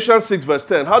take Galatians 6 verse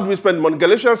 10, how do we spend money?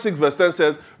 Galatians 6 verse 10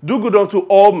 says, do good unto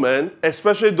all men,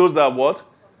 especially those that are what?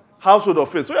 Household of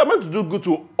faith. So you're meant to do good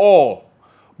to all,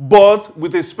 but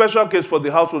with a special case for the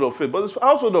household of faith. But this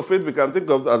household of faith we can think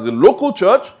of as the local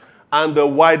church and the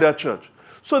wider church.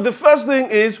 So the first thing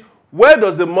is, where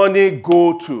does the money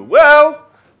go to? Well,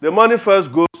 the money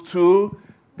first goes to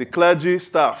the clergy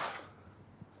staff.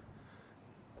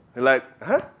 You're like,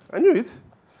 huh? I knew it.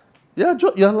 Yeah,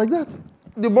 you're like that.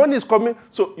 The money is coming.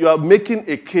 So you are making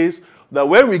a case that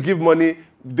when we give money,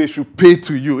 they should pay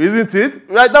to you, isn't it?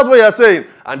 Right? That's what you're saying.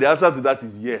 And the answer to that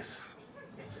is yes.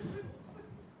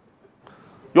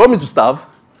 You want me to starve?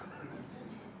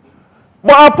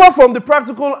 But apart from the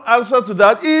practical answer to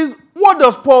that is, what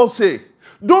does Paul say?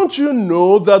 Don't you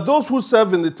know that those who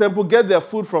serve in the temple get their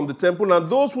food from the temple, and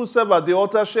those who serve at the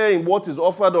altar share in what is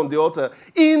offered on the altar?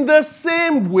 In the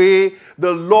same way,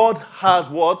 the Lord has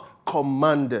what?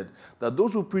 Commanded. That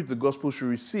those who preach the gospel should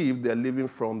receive their living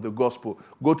from the gospel.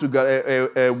 Go to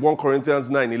 1 Corinthians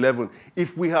 9:11.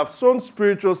 If we have sown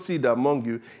spiritual seed among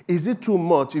you, is it too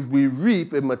much if we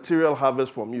reap a material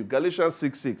harvest from you? Galatians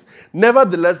 6:6.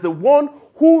 Nevertheless, the one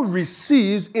who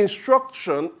receives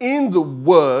instruction in the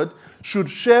word should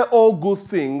share all good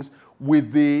things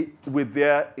with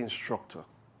their instructor.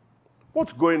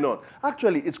 What's going on?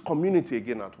 Actually, it's community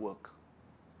again at work.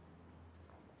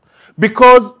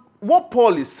 Because what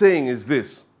Paul is saying is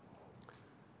this.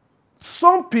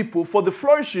 Some people, for the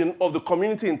flourishing of the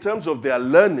community in terms of their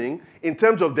learning, in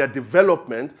terms of their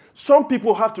development, some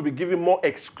people have to be given more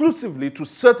exclusively to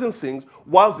certain things,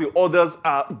 whilst the others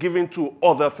are given to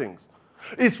other things.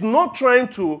 It's not trying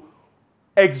to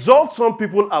exalt some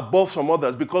people above some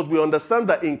others, because we understand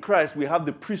that in Christ we have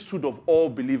the priesthood of all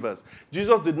believers.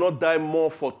 Jesus did not die more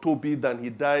for Toby than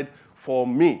he died for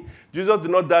me. Jesus did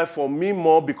not die for me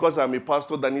more because I'm a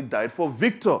pastor than he died for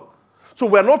Victor. So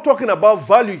we're not talking about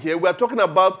value here. We're talking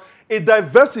about a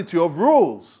diversity of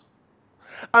roles.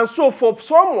 And so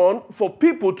for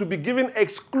people to be given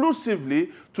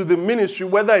exclusively to the ministry,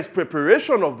 whether it's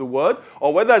preparation of the word,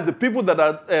 or whether it's the people that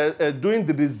are doing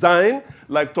the design,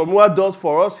 like Tomua does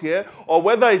for us here, or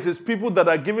whether it is people that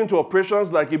are given to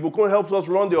operations, like Ibukun helps us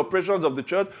run the operations of the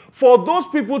church, for those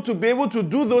people to be able to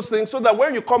do those things so that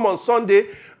when you come on Sunday,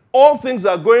 all things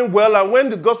are going well, and when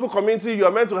the gospel community, you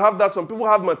are meant to have that. Some people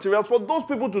have materials. For those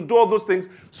people to do all those things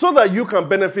so that you can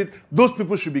benefit, those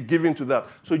people should be given to that.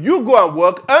 So you go and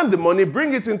work, earn the money,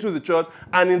 bring it into the church,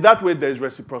 and in that way there is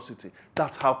reciprocity.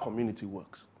 That's how community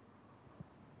works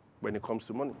when it comes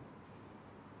to money.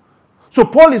 So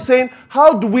Paul is saying,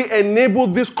 how do we enable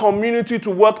this community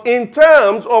to work in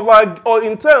terms of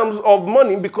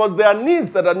money? Because there are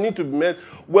needs that need to be met.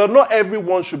 Well, not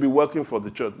everyone should be working for the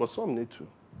church, but some need to.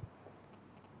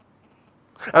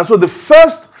 And so the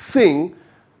first thing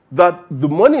that the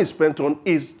money is spent on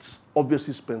is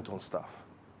obviously spent on staff.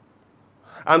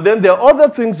 And then there are other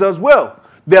things as well.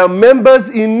 There are members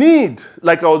in need,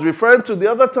 like I was referring to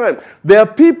the other time. There are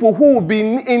people who will be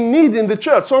in need in the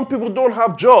church. Some people don't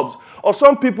have jobs, or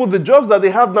some people, the jobs that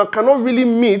they have now cannot really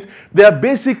meet their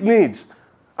basic needs.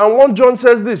 And 1 John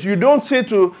says this, you don't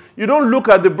look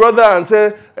at the brother and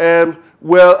say,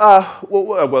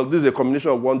 well, this is a combination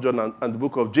of 1 John and the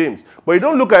book of James. But you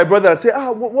don't look at a brother and say,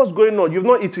 what's going on? You've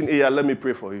not eaten here, let me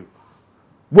pray for you.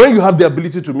 When you have the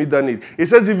ability to meet that need. It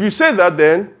says, if you say that,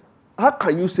 then how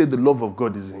can you say the love of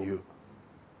God is in you?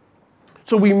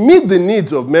 So we meet the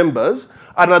needs of members,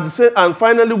 and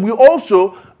finally we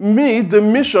also meet the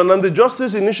mission and the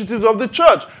justice initiatives of the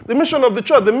church. The mission of the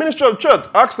church, the ministry of the church.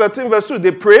 Acts 13 verse 2,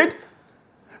 they prayed.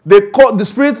 The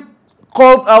Spirit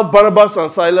called out Barnabas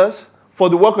and Silas for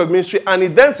the work of ministry, and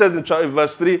it then says in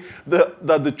verse 3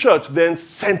 that the church then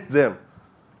sent them.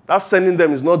 That sending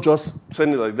them is not just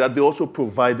sending like that, they also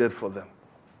provided for them.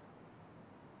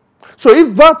 So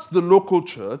if that's the local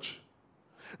church,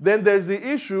 then there's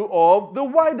the issue of the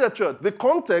wider church. The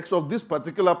context of this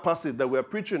particular passage that we're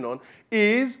preaching on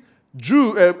is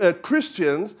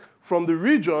Christians from the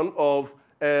region of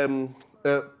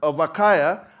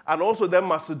Achaia and also then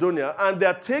Macedonia, and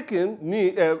they're taking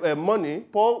money.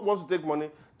 Paul wants to take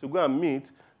money to go and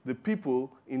meet the people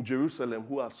in Jerusalem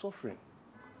who are suffering.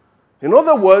 In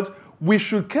other words, we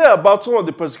should care about some of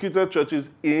the persecuted churches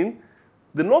in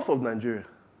the north of Nigeria.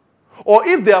 Or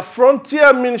if they are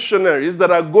frontier missionaries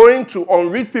that are going to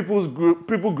unreached people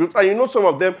groups, and you know some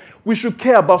of them, we should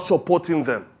care about supporting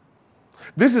them.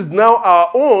 This is now our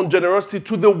own generosity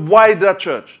to the wider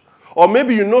church. Or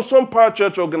maybe you know some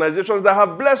parachurch organizations that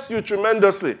have blessed you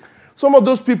tremendously. Some of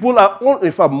those people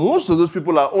in fact, most of those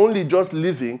people are only just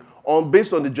living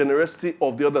based on the generosity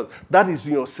of the others. That is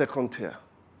your second tier.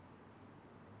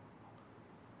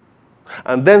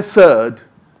 And then third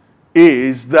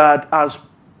is that as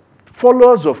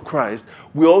followers of Christ,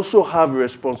 we also have a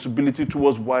responsibility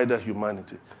towards wider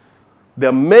humanity. There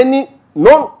are many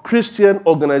non-Christian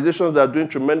organizations that are doing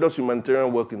tremendous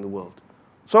humanitarian work in the world.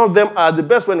 Some of them are the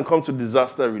best when it comes to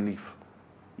disaster relief.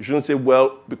 You shouldn't say,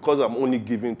 well, because I'm only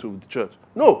giving to the church.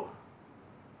 No.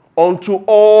 Unto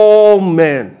all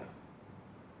men.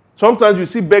 Sometimes you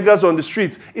see beggars on the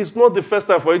streets. It's not the first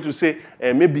time for you to say,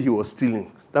 maybe he was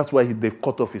stealing. That's why they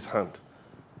cut off his hand.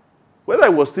 Whether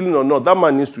he was stealing or not, that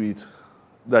man needs to eat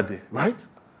that day, right?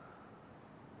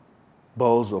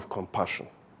 Bowels of compassion.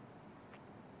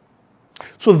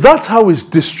 So that's how it's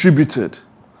distributed.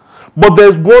 But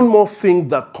there's one more thing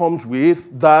that comes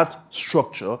with that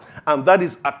structure, and that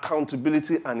is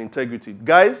accountability and integrity.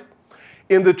 Guys,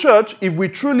 in the church, if we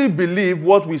truly believe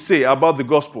what we say about the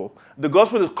gospel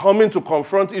is coming to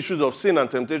confront issues of sin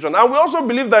and temptation. And we also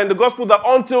believe that in the gospel that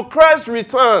until Christ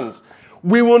returns,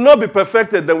 we will not be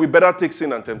perfected, then we better take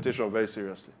sin and temptation very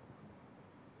seriously.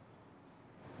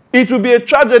 It would be a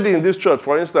tragedy in this church,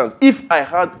 for instance, if I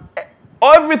had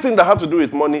everything that had to do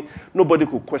with money, nobody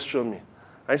could question me.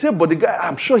 I say, but the guy,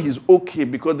 I'm sure he's okay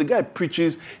because the guy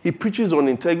preaches on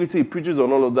integrity, he preaches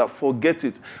on all of that. Forget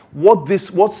it.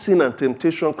 What sin and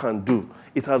temptation can do,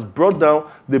 it has brought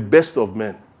down the best of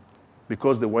men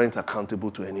because they weren't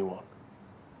accountable to anyone.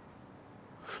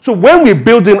 So when we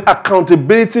build in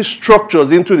accountability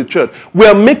structures into the church, we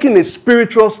are making a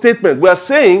spiritual statement. We are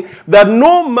saying that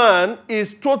no man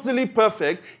is totally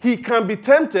perfect. He can be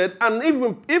tempted, and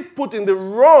even if put in the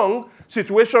wrong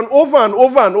situation over and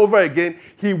over and over again,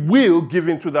 he will give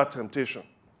in to that temptation.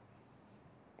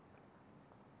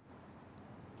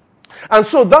 And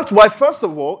so that's why, first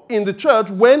of all, in the church,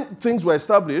 when things were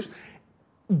established,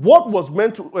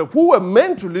 who were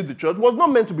meant to lead the church was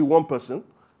not meant to be one person.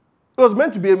 It was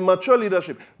meant to be a mature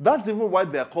leadership. That's even why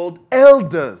they are called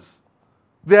elders.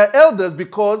 They are elders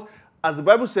because, as the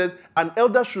Bible says, an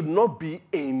elder should not be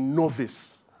a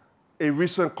novice, a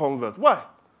recent convert. Why?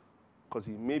 Because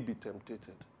he may be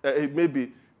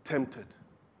tempted.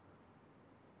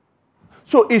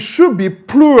 So it should be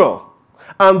plural.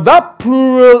 And that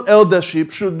plural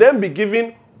eldership should then be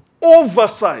given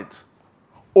oversight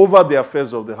over the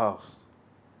affairs of the house.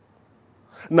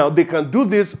 Now, they can do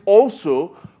this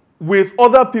also with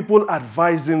other people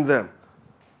advising them.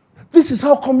 This is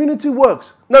how community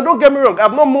works. Now, don't get me wrong.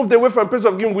 I've not moved away from a place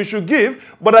of giving. We should give.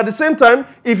 But at the same time,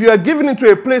 if you are giving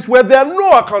into a place where there are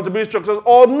no accountability structures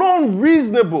or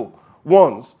non-reasonable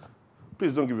ones,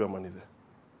 please don't give your money there.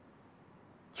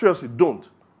 Seriously, don't.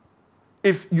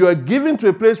 If you are giving to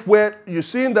a place where you're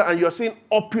seeing that and you're seeing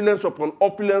opulence upon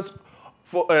opulence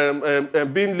for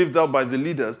being lived out by the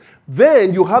leaders,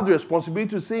 then you have the responsibility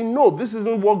to say, no, this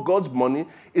isn't what God's money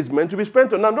is meant to be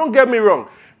spent on. Now, don't get me wrong.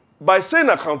 By saying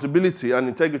accountability and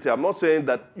integrity, I'm not saying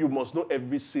that you must know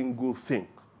every single thing.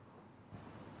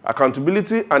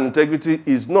 Accountability and integrity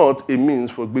is not a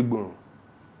means for big boom.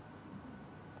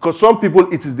 Because some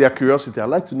people, it is their curiosity. I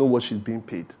like to know what she's being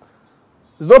paid.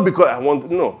 It's not because I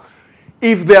want, no.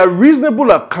 If there are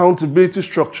reasonable accountability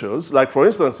structures, like for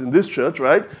instance in this church,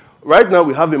 right? Right now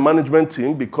we have a management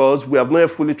team because we have not yet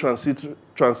fully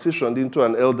transitioned into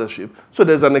an eldership. So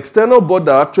there's an external board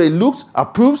that actually looks,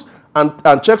 approves,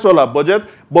 and checks all our budget.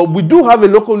 But we do have a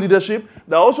local leadership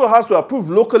that also has to approve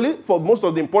locally for most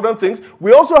of the important things.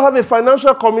 We also have a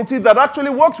financial committee that actually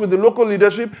works with the local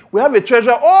leadership. We have a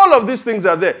treasurer. All of these things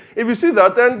are there. If you see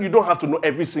that, then you don't have to know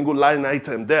every single line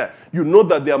item there. You know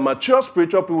that there are mature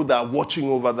spiritual people that are watching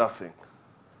over that thing.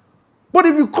 But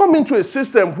if you come into a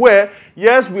system where,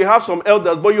 yes, we have some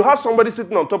elders, but you have somebody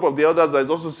sitting on top of the elders that is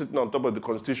also sitting on top of the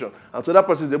constitution, and so that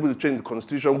person is able to change the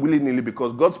constitution willy-nilly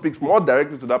because God speaks more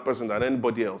directly to that person than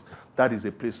anybody else, that is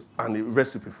a place and a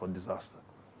recipe for disaster.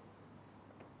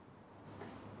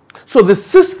 So the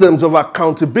systems of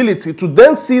accountability to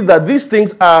then see that these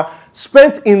things are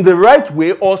spent in the right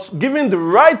way or given the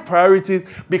right priorities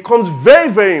becomes very,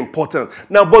 very important.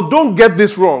 Now, but don't get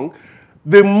this wrong.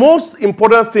 The most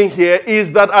important thing here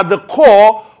is that at the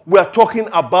core, we are talking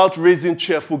about raising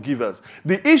cheerful givers.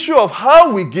 The issue of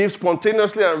how we give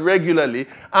spontaneously and regularly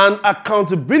and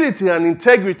accountability and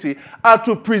integrity are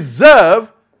to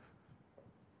preserve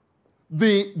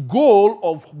the goal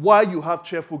of why you have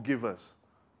cheerful givers.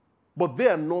 But they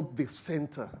are not the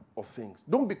center of things.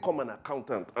 Don't become an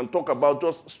accountant and talk about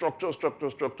just structures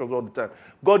all the time.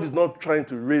 God is not trying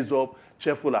to raise up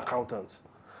cheerful accountants.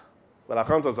 But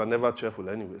accountants are never cheerful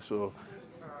anyway, so.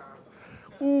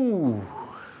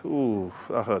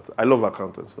 That hurt. I love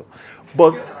accountants, though.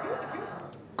 But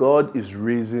God is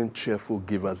raising cheerful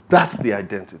givers. That's the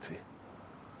identity.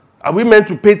 Are we meant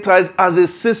to pay tithes as a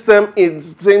system in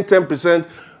saying 10%?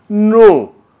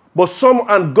 No. But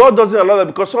and God doesn't allow that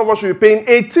because some of us should be paying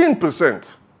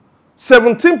 18%,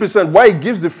 17%. Why He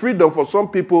gives the freedom for some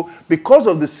people because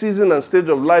of the season and stage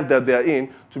of life that they are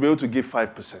in to be able to give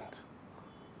 5%.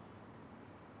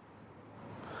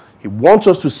 He wants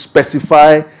us to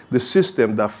specify the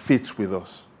system that fits with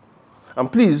us. And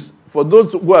please, for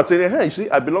those who are saying, hey, you see,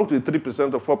 I belong to the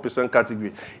 3% or 4%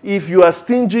 category. If you are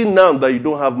stingy now that you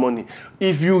don't have money,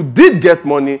 if you did get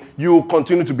money, you will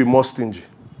continue to be more stingy.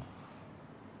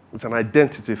 It's an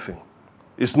identity thing.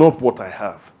 It's not what I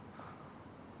have.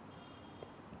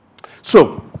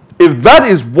 So, if that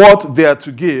is what they are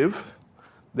to give,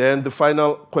 then the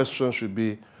final question should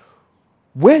be,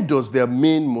 where does their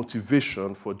main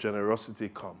motivation for generosity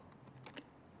come?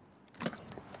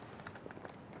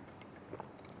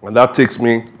 And that takes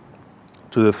me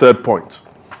to the third point.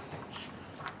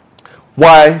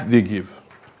 Why they give.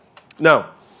 Now,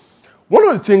 one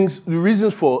of the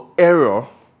reasons for error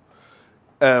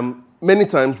many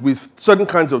times with certain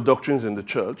kinds of doctrines in the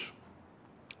church,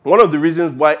 one of the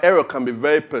reasons why error can be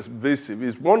very pervasive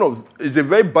is a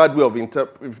very bad way of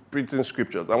interpreting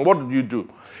scriptures. And what do?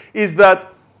 Is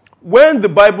that when the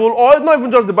Bible, or not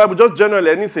even just the Bible, just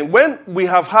generally anything, when we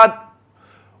have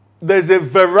there's a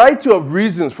variety of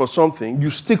reasons for something, you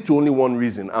stick to only one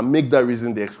reason and make that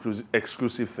reason the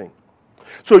exclusive thing.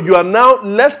 So you are now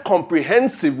less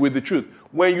comprehensive with the truth.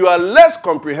 When you are less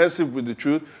comprehensive with the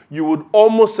truth, you would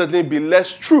almost certainly be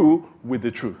less true with the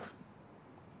truth.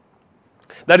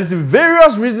 That is, if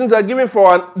various reasons are given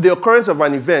for the occurrence of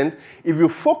an event, if you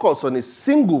focus on a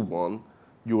single one,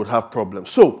 you would have problems.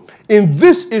 So, in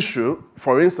this issue,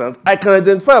 for instance, I can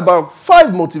identify about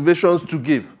 5 motivations to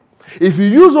give. If you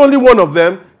use only one of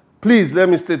them, please, let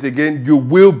me state again, you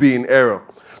will be in error.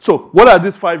 So, what are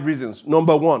these 5 reasons?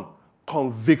 Number 1,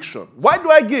 conviction. Why do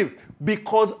I give?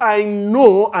 Because I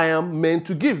know I am meant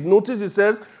to give. Notice it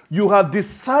says, you have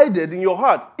decided in your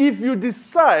heart. If you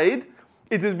decide,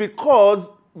 it is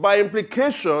because, by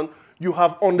implication, you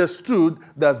have understood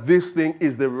that this thing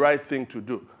is the right thing to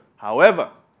do. However,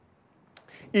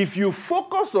 if you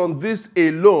focus on this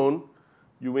alone,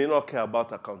 you may not care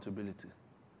about accountability.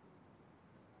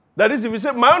 That is, if you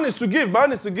say, my own is to give,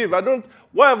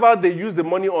 whatever they use the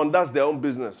money on, that's their own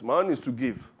business. My own is to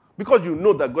give. Because you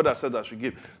know that God has said I should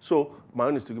give. So, my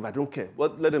own is to give. I don't care.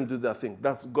 But let them do their thing.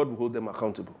 God will hold them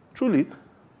accountable. Truly.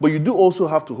 But you do also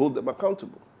have to hold them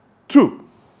accountable. 2,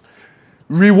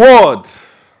 reward.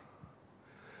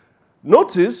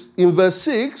 Notice in verse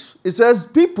 6, it says,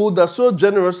 people that sow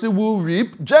generously will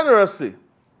reap generously.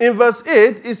 In verse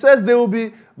 8, it says they will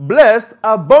be blessed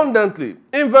abundantly.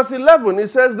 In verse 11, it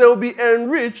says they will be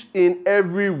enriched in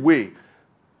every way.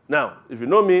 Now, if you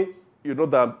know me, you know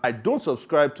that I don't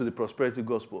subscribe to the prosperity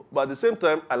gospel. But at the same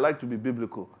time, I like to be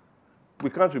biblical. We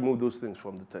can't remove those things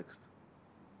from the text.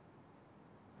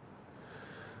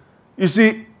 You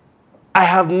see, I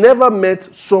have never met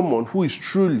someone who is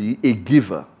truly a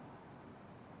giver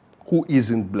who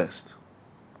isn't blessed.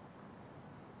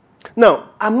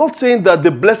 Now, I'm not saying that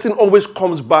the blessing always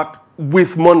comes back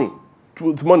with money.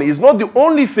 It's not the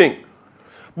only thing.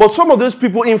 But some of those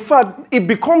people, in fact, it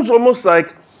becomes almost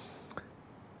like,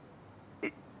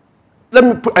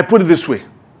 I put it this way.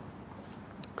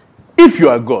 If you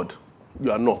are God, you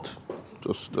are not.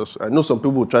 I know some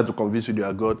people will try to convince you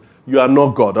are God. You are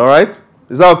not God, all right?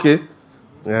 Is that okay?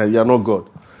 Yeah, you are not God.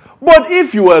 But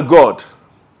if you are God,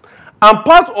 and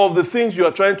part of the things you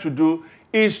are trying to do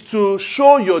is to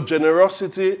show your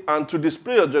generosity and to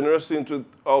display your generosity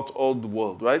throughout all the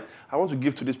world, right? I want to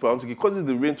give to this person, I want to give, causes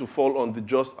the rain to fall on the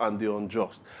just and the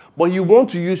unjust. But you want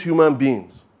to use human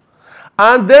beings.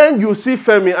 And then you see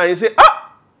Femi and you say,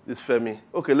 this Femi,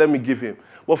 okay, let me give him.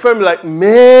 But Femi like,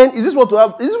 man, is this what to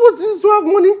have? Is this to have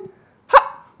money?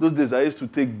 Ha! Those days I used to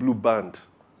take Blue Band.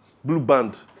 Blue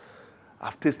Band.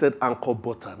 I've tasted Anchor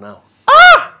butter now.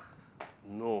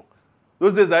 No.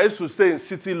 Those days I used to stay in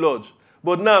City Lodge.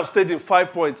 But now I've stayed in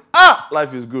 5 Points.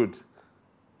 Life is good.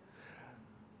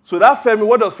 So that Femi,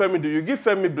 what does Femi do? You give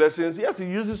Femi blessings. Yes, he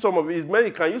uses some of it.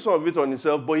 He can use some of it on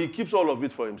himself, but he keeps all of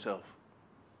it for himself.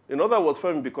 In other words,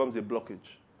 Femi becomes a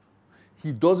blockage.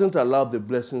 He doesn't allow the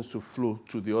blessings to flow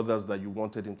to the others that you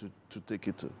wanted him to take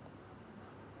it to.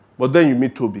 But then you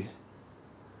meet Toby.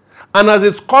 And as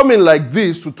it's coming like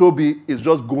this to Toby, it's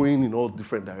just going in all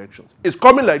different directions. It's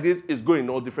coming like this, it's going in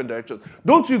all different directions.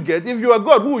 Don't you get? If you are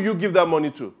God, who will you give that money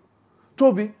to?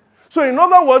 Toby. So in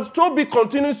other words, Toby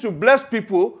continues to bless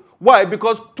people. Why?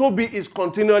 Because Toby is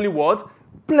continually what?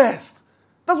 Blessed.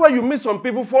 That's why you meet some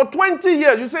people for 20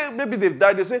 years. You say, maybe they've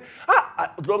died. They say,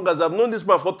 as long as I've known this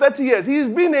man for 30 years, he's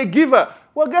been a giver.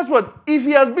 Well, guess what? If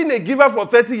he has been a giver for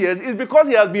 30 years, it's because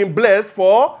he has been blessed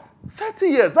for 30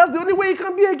 years. That's the only way he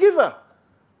can be a giver.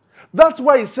 That's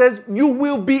why he says you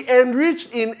will be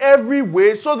enriched in every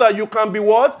way so that you can be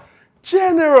what?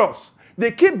 Generous.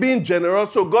 They keep being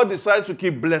generous, so God decides to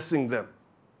keep blessing them.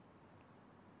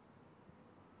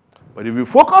 But if you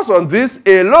focus on this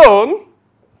alone,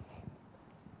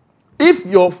 if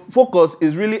your focus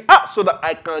is really, so that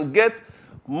I can get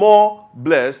more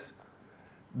blessed,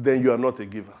 then you are not a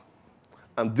giver.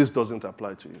 And this doesn't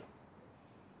apply to you.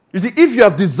 You see, if you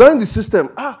have designed the system,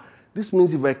 this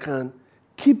means if I can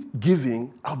keep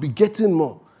giving, I'll be getting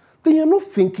more. Then you're not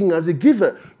thinking as a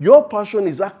giver. Your passion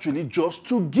is actually just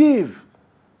to give.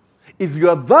 If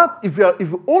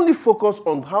you only focus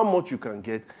on how much you can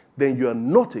get, then you are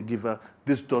not a giver.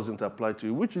 This doesn't apply to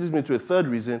you. Which leads me to a third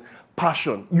reason,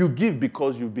 passion. You give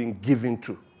because you've been given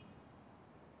to.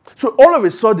 So all of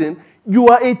a sudden, you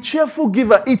are a cheerful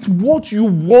giver. It's what you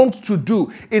want to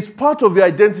do. It's part of your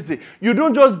identity. You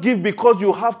don't just give because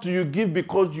you have to. You give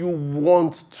because you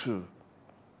want to.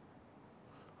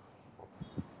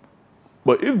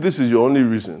 But if this is your only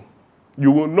reason,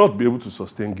 you will not be able to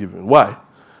sustain giving. Why?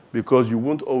 Because you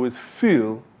won't always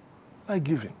feel like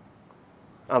giving.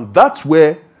 And that's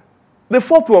where the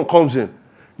fourth one comes in.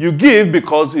 You give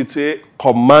because it's a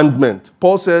commandment.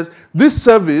 Paul says, this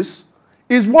service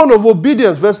is one of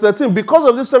obedience. Verse 13, because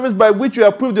of this service by which you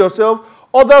have proved yourself,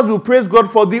 others will praise God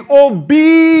for the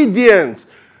obedience.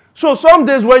 So some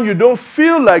days when you don't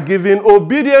feel like giving,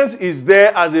 obedience is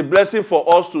there as a blessing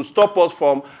for us to stop us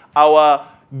from our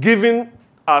giving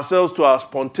ourselves to our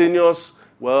spontaneous,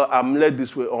 well, I'm led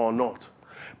this way or not.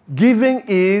 Giving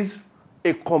is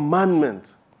a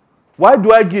commandment. Why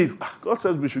do I give? God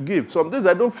says we should give. Some days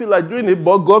I don't feel like doing it,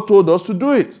 but God told us to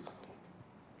do it.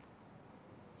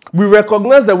 We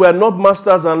recognize that we are not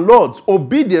masters and lords.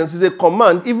 Obedience is a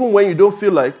command, even when you don't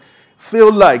feel like.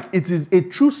 It is a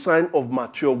true sign of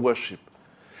mature worship.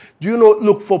 Do you know,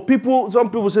 look, for people, some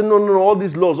people say, no, all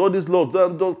these laws,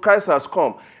 Christ has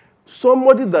come.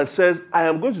 Somebody that says, I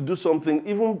am going to do something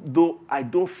even though I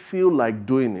don't feel like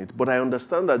doing it, but I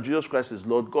understand that Jesus Christ is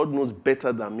Lord, God knows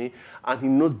better than me, and he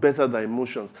knows better than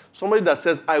emotions. Somebody that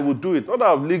says, I will do it, not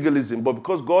out of legalism, but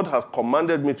because God has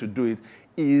commanded me to do it,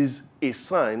 is a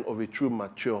sign of a true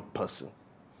mature person.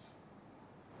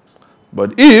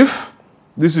 But if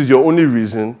this is your only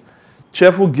reason,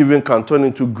 cheerful giving can turn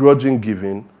into grudging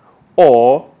giving,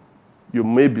 or you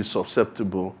may be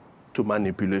susceptible to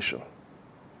manipulation.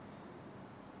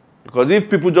 Because if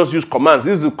people just use commands,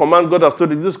 this is the command God has told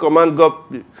you, this command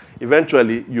God,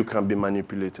 eventually you can be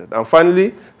manipulated. And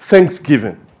finally,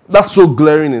 thanksgiving. That's so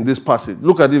glaring in this passage.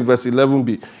 Look at it, verse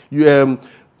 11b.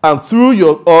 And through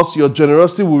your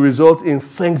generosity will result in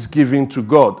thanksgiving to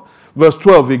God. Verse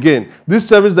 12 again. This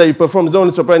service that you perform is not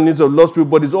only supplying the needs of lost people,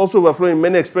 but it's also overflowing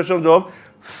many expressions of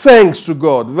thanks to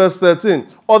God. Verse 13.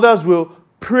 Others will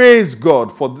praise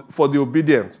God for the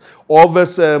obedience. Or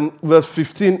verse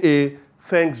 15a.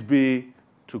 Thanks be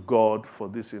to God for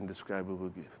this indescribable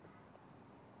gift.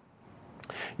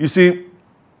 You see,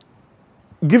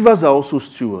 givers are also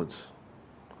stewards.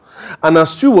 And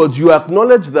as stewards, you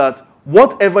acknowledge that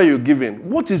whatever you're giving,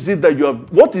 what is it that you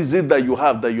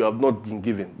have that you have not been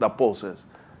given, that Paul says.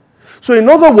 So in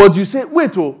other words, you say,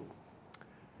 wait, all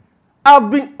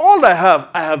I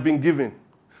have been given.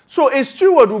 So a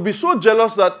steward will be so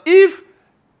jealous that if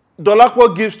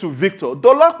Dolapo gives to Victor,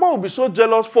 Dolapo will be so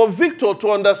jealous for Victor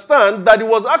to understand that it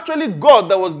was actually God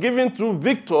that was giving to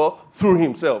Victor through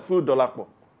himself, through Dolapo.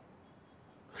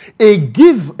 A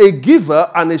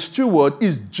giver and a steward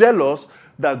is jealous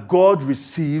that God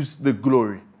receives the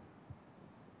glory.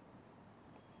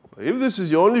 But if this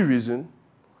is your only reason,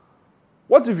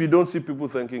 what if you don't see people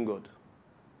thanking God?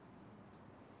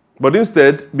 But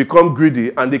instead, become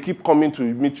greedy and they keep coming to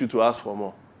meet you to ask for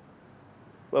more.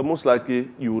 Well, most likely,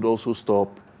 you would also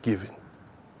stop giving.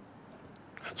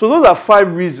 So those are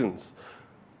 5 reasons.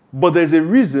 But there's a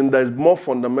reason that is more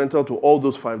fundamental to all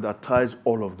those 5 that ties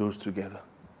all of those together.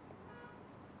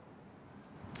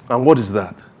 And what is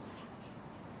that?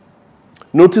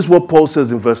 Notice what Paul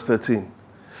says in verse 13.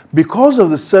 Because of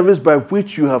the service by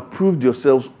which you have proved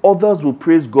yourselves, others will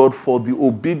praise God for the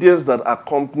obedience that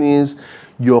accompanies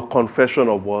your confession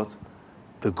of what?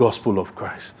 The gospel of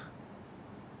Christ.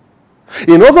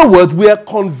 In other words, we are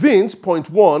convinced, point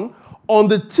 1,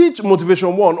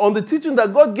 motivation 1, on the teaching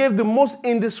that God gave the most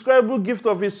indescribable gift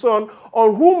of his Son,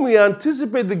 on whom we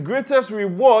anticipate the greatest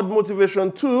reward,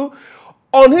 motivation 2,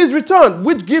 on his return,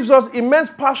 which gives us immense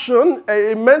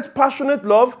passionate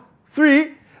love,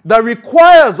 3, that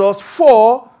requires us,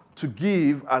 4, to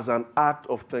give as an act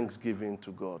of thanksgiving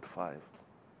to God, 5.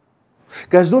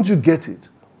 Guys, don't you get it?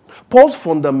 Paul's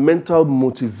fundamental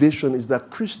motivation is that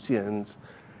Christians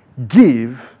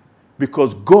give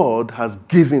because God has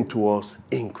given to us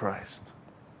in Christ.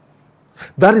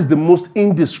 That is the most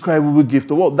indescribable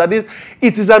gift of all. That is,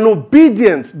 it is an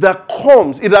obedience that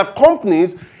comes, it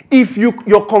accompanies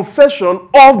your confession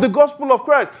of the gospel of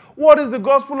Christ. What is the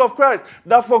gospel of Christ?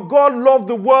 That for God loved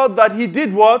the world that he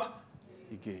did what?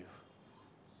 He gave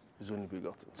his only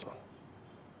begotten Son.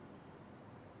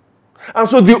 And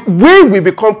so the way we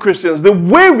become Christians, the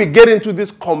way we get into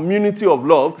this community of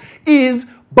love is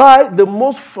by the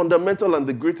most fundamental and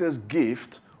the greatest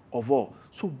gift of all.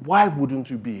 So why wouldn't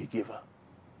you be a giver?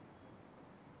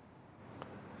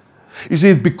 You see,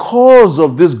 it's because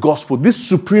of this gospel, this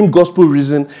supreme gospel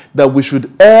reason, that we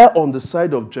should err on the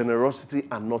side of generosity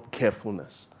and not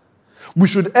carefulness. We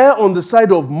should err on the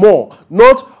side of more,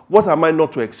 not what am I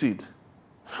not to exceed.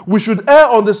 We should err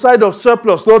on the side of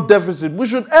surplus, not deficit. We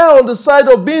should err on the side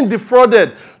of being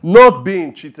defrauded, not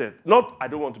being cheated. Not, I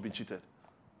don't want to be cheated.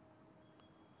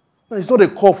 It's not a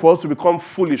call for us to become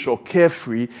foolish or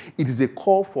carefree. It is a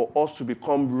call for us to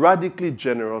become radically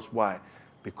generous. Why?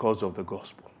 Because of the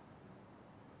gospel.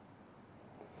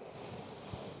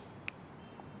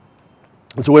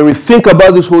 And so when we think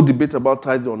about this whole debate about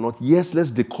tithing or not, yes,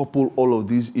 let's decouple all of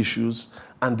these issues,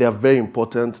 and they are very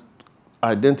important.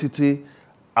 Identity,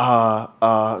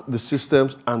 the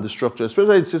systems, and the structure.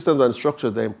 Especially the systems and structure,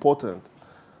 they're important.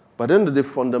 But at the end of the day,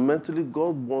 fundamentally,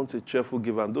 God wants a cheerful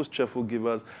giver, and those cheerful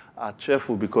givers are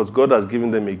cheerful because God has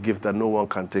given them a gift that no one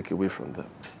can take away from them.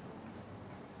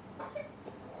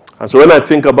 And so when I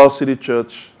think about City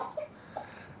Church,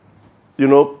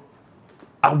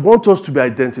 I want us to be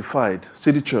identified,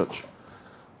 City Church,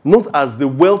 not as the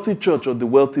wealthy church or the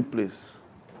wealthy place,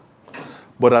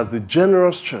 but as the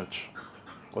generous church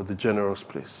or the generous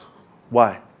place.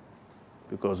 Why?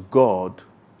 Because God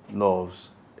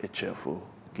loves a cheerful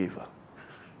giver.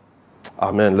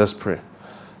 Amen. Let's pray.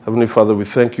 Heavenly Father, we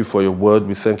thank you for your word.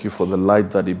 We thank you for the light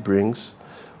that it brings.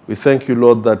 We thank you,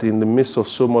 Lord, that in the midst of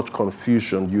so much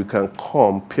confusion, you can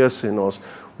come piercing us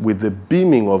with the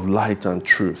beaming of light and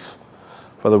truth.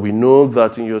 Father, we know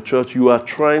that in your church, you are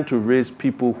trying to raise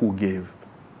people who give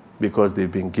because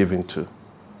they've been given to.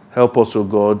 Help us, O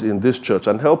God, in this church,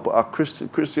 and help our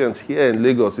Christians here in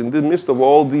Lagos, in the midst of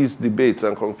all these debates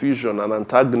and confusion and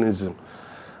antagonism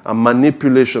and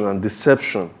manipulation and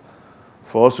deception,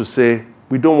 for us to say,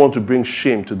 we don't want to bring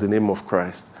shame to the name of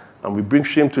Christ. And we bring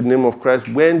shame to the name of Christ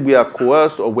when we are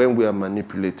coerced or when we are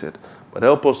manipulated. But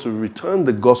help us to return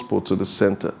the gospel to the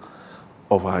center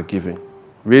of our giving.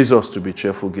 Raise us to be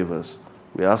cheerful givers.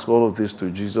 We ask all of this through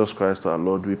Jesus Christ our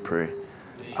Lord, we pray.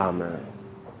 Amen.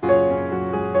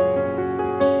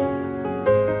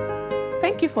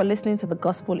 Thank you for listening to the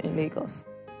Gospel in Lagos.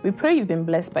 We pray you've been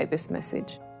blessed by this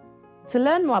message. To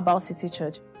learn more about City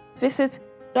Church, visit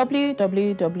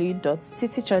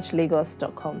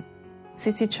www.citychurchlagos.com.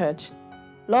 City Church.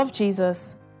 Love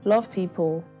Jesus, love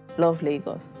people, love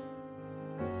Lagos.